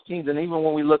get to those teams, and even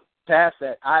when we look past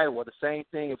that, Iowa, the same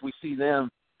thing if we see them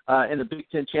in the Big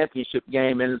Ten championship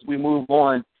game and as we move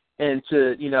on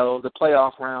into, the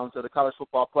playoff rounds of the college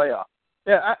football playoff.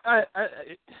 Yeah, I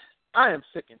am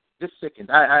sickened, just sickened.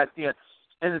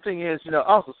 And the thing is,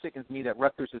 also sickens me that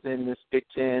Rutgers is in this Big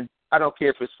Ten. I don't care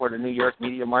if it's for the New York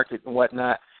media market and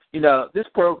whatnot. This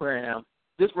program,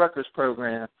 this Rutgers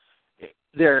program,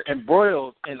 they're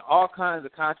embroiled in all kinds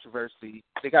of controversy.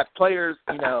 They got players,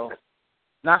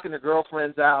 knocking their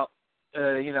girlfriends out,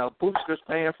 boosters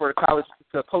paying for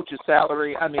the coach's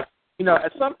salary. I mean,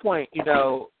 at some point,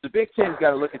 the Big Ten's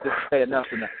got to look at this and say enough.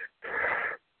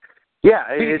 Yeah,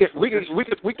 we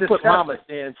could put Mama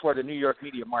in for the New York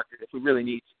media market if we really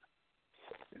need to.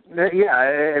 Yeah,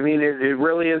 I mean, it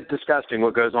really is disgusting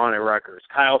what goes on at Rutgers.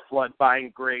 Kyle Flood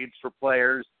buying grades for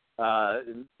players.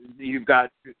 You've got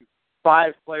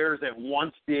 5 players at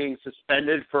once being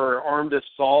suspended for armed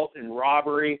assault and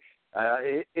robbery.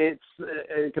 It's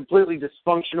a completely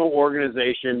dysfunctional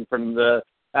organization from the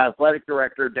athletic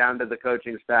director down to the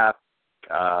coaching staff.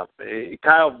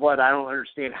 Kyle Flood, I don't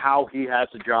understand how he has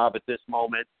a job at this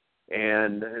moment.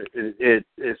 And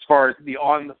as far as the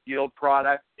on-the-field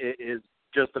product, it is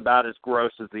just about as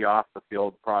gross as the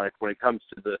off-the-field product when it comes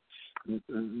to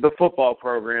the football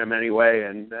program anyway.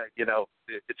 And,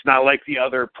 it's not like the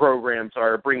other programs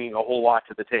are bringing a whole lot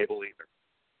to the table either.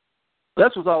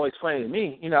 That's what's always funny to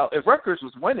me. If Rutgers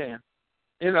was winning,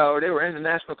 they were in the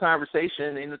national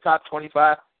conversation in the top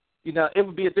 25, it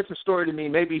would be a different story to me.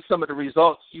 Maybe some of the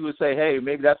results you would say, hey,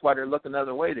 maybe that's why they're looking the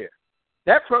other way there.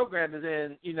 That program is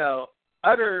in,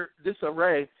 utter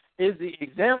disarray, is the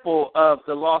example of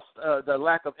the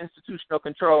lack of institutional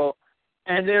control,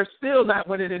 and they're still not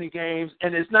winning any games,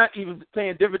 and it's not even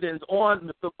paying dividends on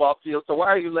the football field. So why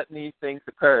are you letting these things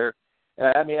occur?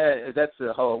 That's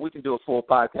a whole. We can do a full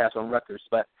podcast on Rutgers,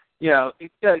 but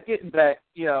getting back,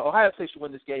 Ohio State should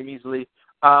win this game easily.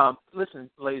 Listen,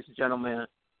 ladies and gentlemen,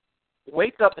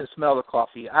 wake up and smell the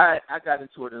coffee. I got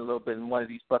into it in a little bit in one of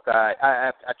these Buckeye.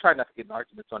 I try not to get in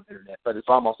arguments on the internet, but it's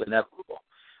almost inevitable.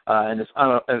 And it's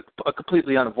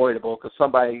completely unavoidable because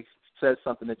somebody says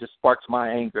something that just sparks my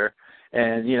anger.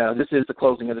 And, this is the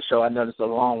closing of the show. I know this is a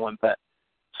long one, but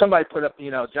somebody put up,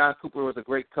 John Cooper was a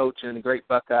great coach and a great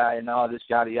Buckeye and all this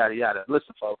yada, yada, yada.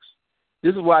 Listen, folks,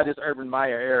 this is why this Urban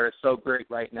Meyer era is so great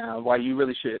right now, why you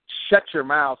really should shut your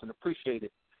mouths and appreciate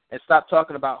it and stop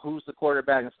talking about who's the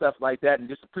quarterback and stuff like that and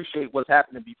just appreciate what's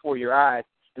happening before your eyes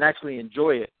and actually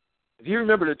enjoy it. If you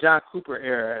remember the John Cooper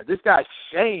era, this guy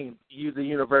shamed the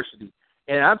university.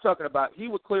 And I'm talking about he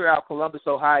would clear out Columbus,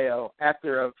 Ohio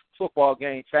after a football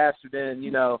game faster than,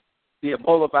 the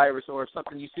Ebola virus or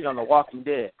something you see on The Walking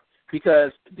Dead.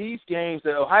 Because these games,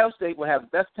 that Ohio State will have the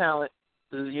best talent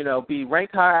to, be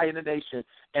ranked high in the nation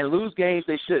and lose games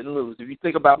they shouldn't lose. If you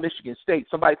think about Michigan State,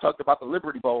 somebody talked about the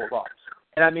Liberty Bowl loss.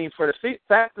 And, for the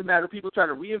fact of the matter, people try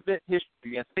to reinvent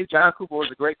history and say John Cooper was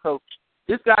a great coach.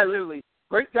 This guy literally,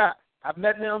 great guy. I've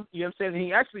met him, you know what I'm saying?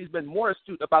 He actually has been more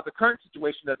astute about the current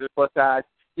situation of the Buckeyes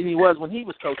than he was when he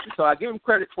was coaching. So I give him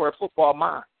credit for a football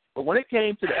mind. But when it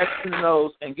came to the X's and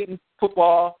O's and getting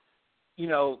football,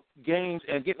 games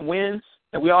and getting wins,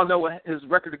 and we all know what his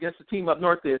record against the team up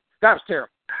north is, that was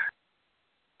terrible.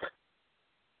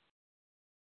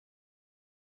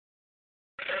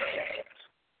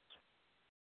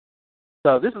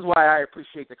 So this is why I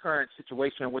appreciate the current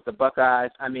situation with the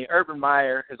Buckeyes. I mean, Urban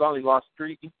Meyer has only lost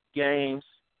 3 games.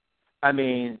 I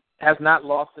mean, has not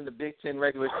lost in the Big Ten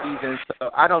regular season. So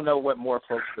I don't know what more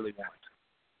folks really want.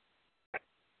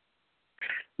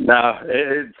 No,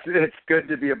 it's good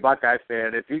to be a Buckeye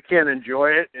fan. If you can't enjoy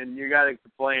it and you got to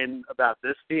complain about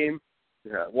this team,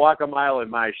 walk a mile in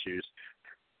my shoes.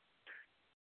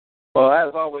 Well,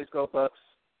 as always, go Bucks.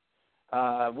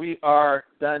 We are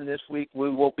done this week.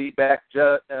 We will be back.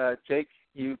 Jake,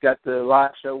 you got the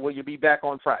live show. Will you be back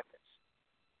on Fridays?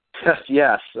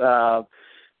 Yes. By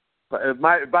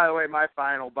the way, my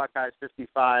final, Buckeyes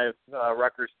 55,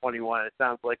 Rutgers 21. It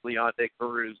sounds like Leonte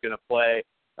Carew is going to play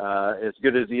as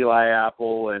good as Eli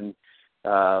Apple and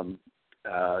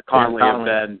Conley have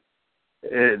been.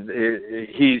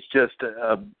 He's just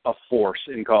a force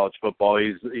in college football.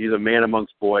 He's a man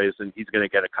amongst boys, and he's going to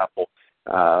get a couple.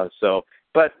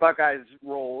 But Buckeyes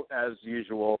roll as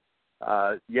usual.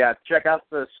 Check out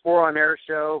the Score on Air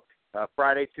show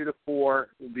Friday 2 to 4.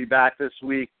 We'll be back this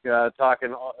week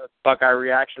talking Buckeye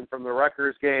reaction from the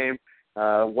Rutgers game,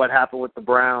 what happened with the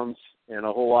Browns, and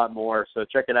a whole lot more. So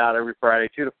check it out every Friday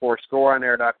 2 to 4.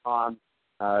 ScoreOnAir.com.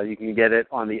 You can get it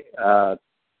on the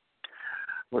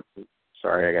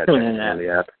sorry, I got to check on the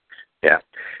app. Yeah.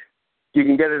 You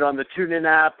can get it on the TuneIn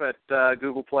app at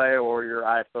Google Play or your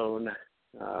iPhone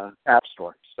app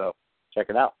store. So check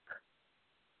it out.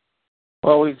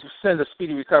 Well, we send a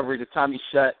speedy recovery to Tommy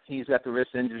Shutt. He's got the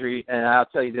wrist injury, and I'll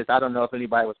tell you this, I don't know if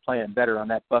anybody was playing better on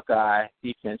that Buckeye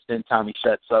defense than Tommy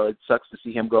Shutt, so it sucks to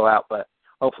see him go out, but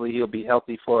hopefully he'll be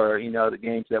healthy for, the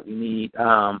games that we need.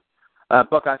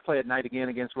 Buckeyes play at night again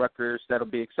against Rutgers. That'll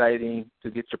be exciting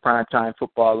to get your primetime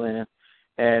football in.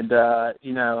 And,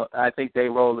 I think they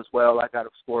roll as well. I got a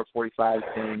score of 45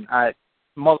 and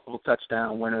multiple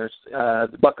touchdown winners.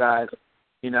 The Buckeyes,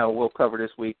 will cover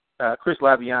this week. Chris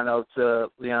Laviano to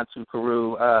Leonte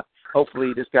Carew.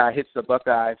 Hopefully this guy hits the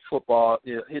Buckeye football,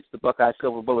 hits the Buckeye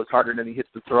silver bullets harder than he hits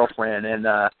the girlfriend. And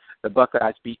the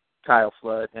Buckeyes beat Kyle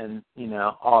Flood and,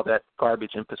 all that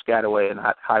garbage in Piscataway and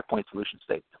High Point Solution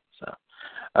Stadium.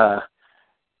 So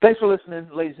thanks for listening,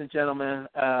 ladies and gentlemen.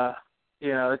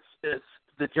 It's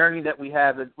the journey that we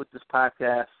have with this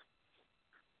podcast.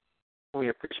 We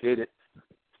appreciate it.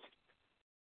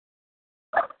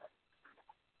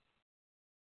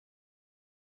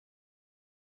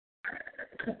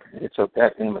 It's okay.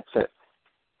 It's it.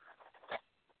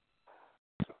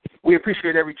 We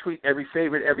appreciate every tweet, every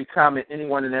favorite, every comment,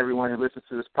 anyone and everyone who listens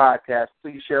to this podcast.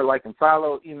 Please share, like, and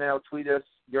follow. Email, tweet us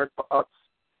your thoughts.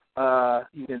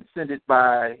 You can send it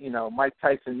by, Mike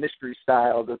Tyson mystery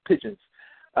style, the pigeons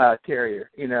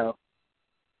carrier.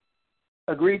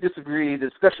 Agree, disagree. The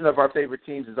discussion of our favorite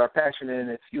teams is our passion and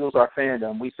it fuels our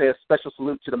fandom. We say a special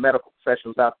salute to the medical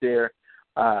professionals out there.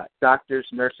 Doctors,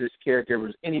 nurses,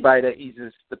 caregivers, anybody that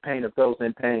eases the pain of those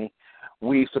in pain.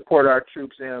 We support our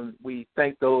troops and we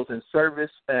thank those in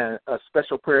service, and a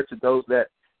special prayer to those that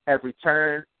have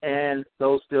returned and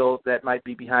those still that might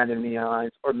be behind enemy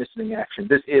lines or missing in action.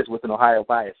 This is With an Ohio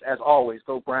Bias. As always,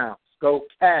 go Browns, go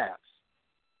Cavs.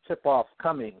 Tip-off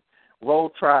coming.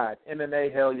 Roll Tribe,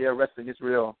 MMA, hell yeah, wrestling is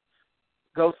real.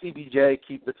 Go CBJ,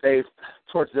 keep the faith.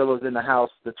 Torchilla's in the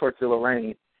house, the Torchilla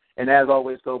reign. And as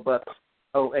always, go Bucks.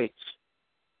 O-H.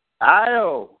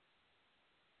 I-O.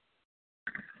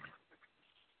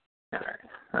 All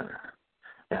right.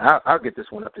 Yeah, I'll get this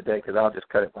one up today because I'll just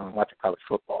cut it when I'm watching college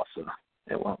football, so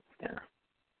it won't. Yeah.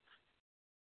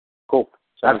 Cool.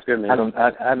 Sounds good, man.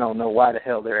 I don't know why the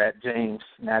hell they're at James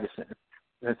Madison.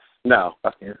 No.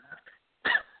 Fucking.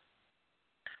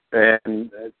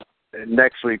 And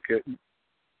next week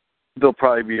they'll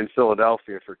probably be in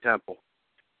Philadelphia for Temple.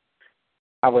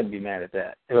 I wouldn't be mad at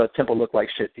that. Temple looked like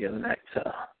shit the other night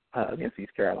against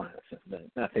East Carolina. But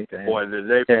I think boy, did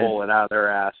they pull it out of their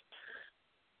ass.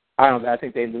 I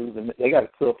think they lose. They got to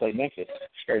still play Memphis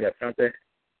straight up, don't they?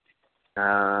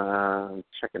 I'm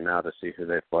checking now to see who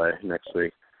they play next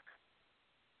week.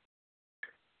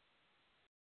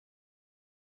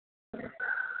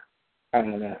 I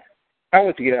don't know. I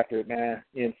want to get after it, man.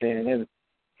 You know what I'm saying? It's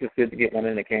just good to get one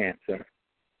in the can. So.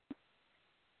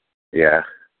 Yeah.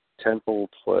 Temple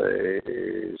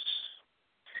plays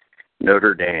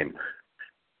Notre Dame.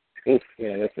 Oof,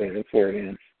 yeah, that's where it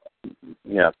ends.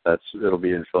 Yeah, it'll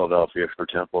be in Philadelphia for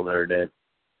Temple, Notre Dame.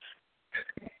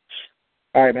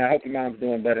 All right, man. I hope your mom's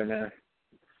doing better, man.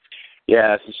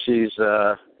 Yeah, she's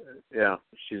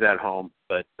she's at home,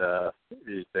 but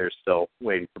they're still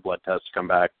waiting for blood tests to come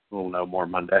back. We'll know more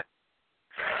Monday.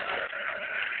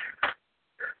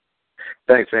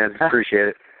 Thanks, man. Appreciate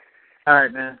it. All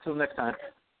right, man. Until next time.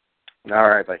 All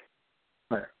right, bye.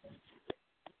 Bye.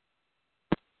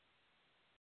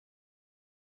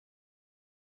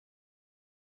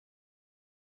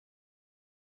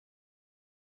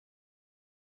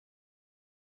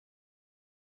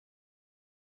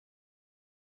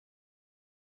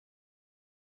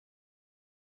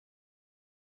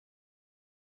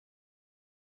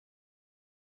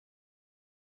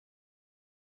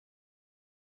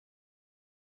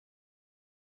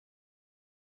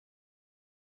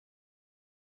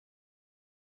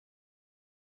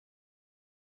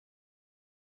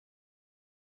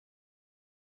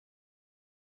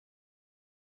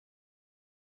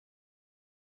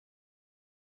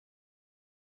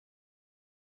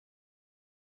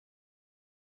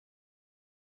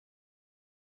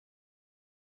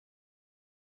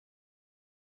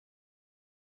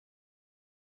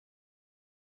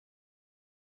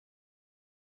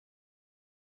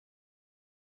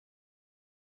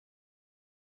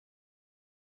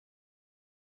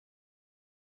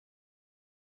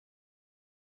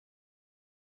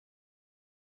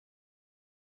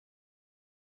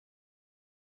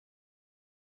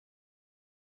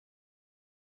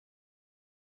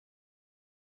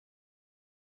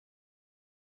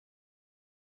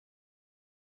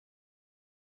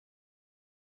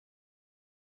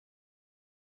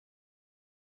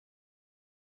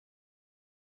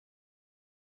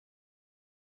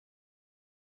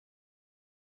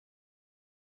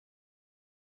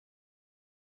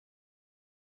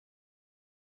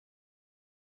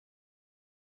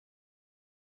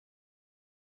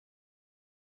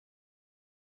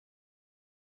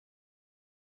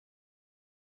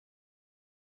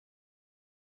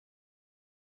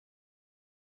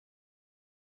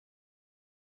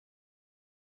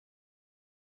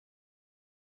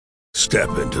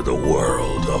 Step into the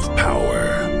world of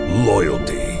power,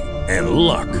 loyalty, and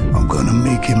luck. I'm gonna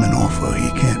make him an offer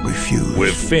he can't refuse.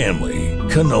 With family,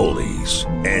 cannolis,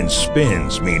 and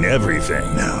spins mean everything.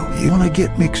 Now, you wanna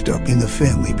get mixed up in the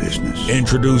family business.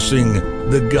 Introducing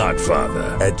The Godfather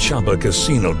at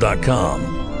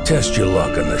ChumbaCasino.com. Test your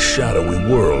luck in the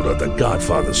shadowy world of The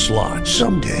Godfather slot.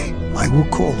 Someday, I will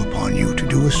call upon you to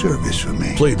do a service for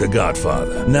me. Play The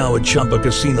Godfather now at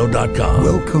ChumbaCasino.com.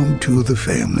 Welcome to the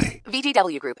family.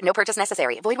 VGW Group. No purchase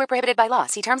necessary. Void where prohibited by law.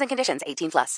 See terms and conditions. 18+.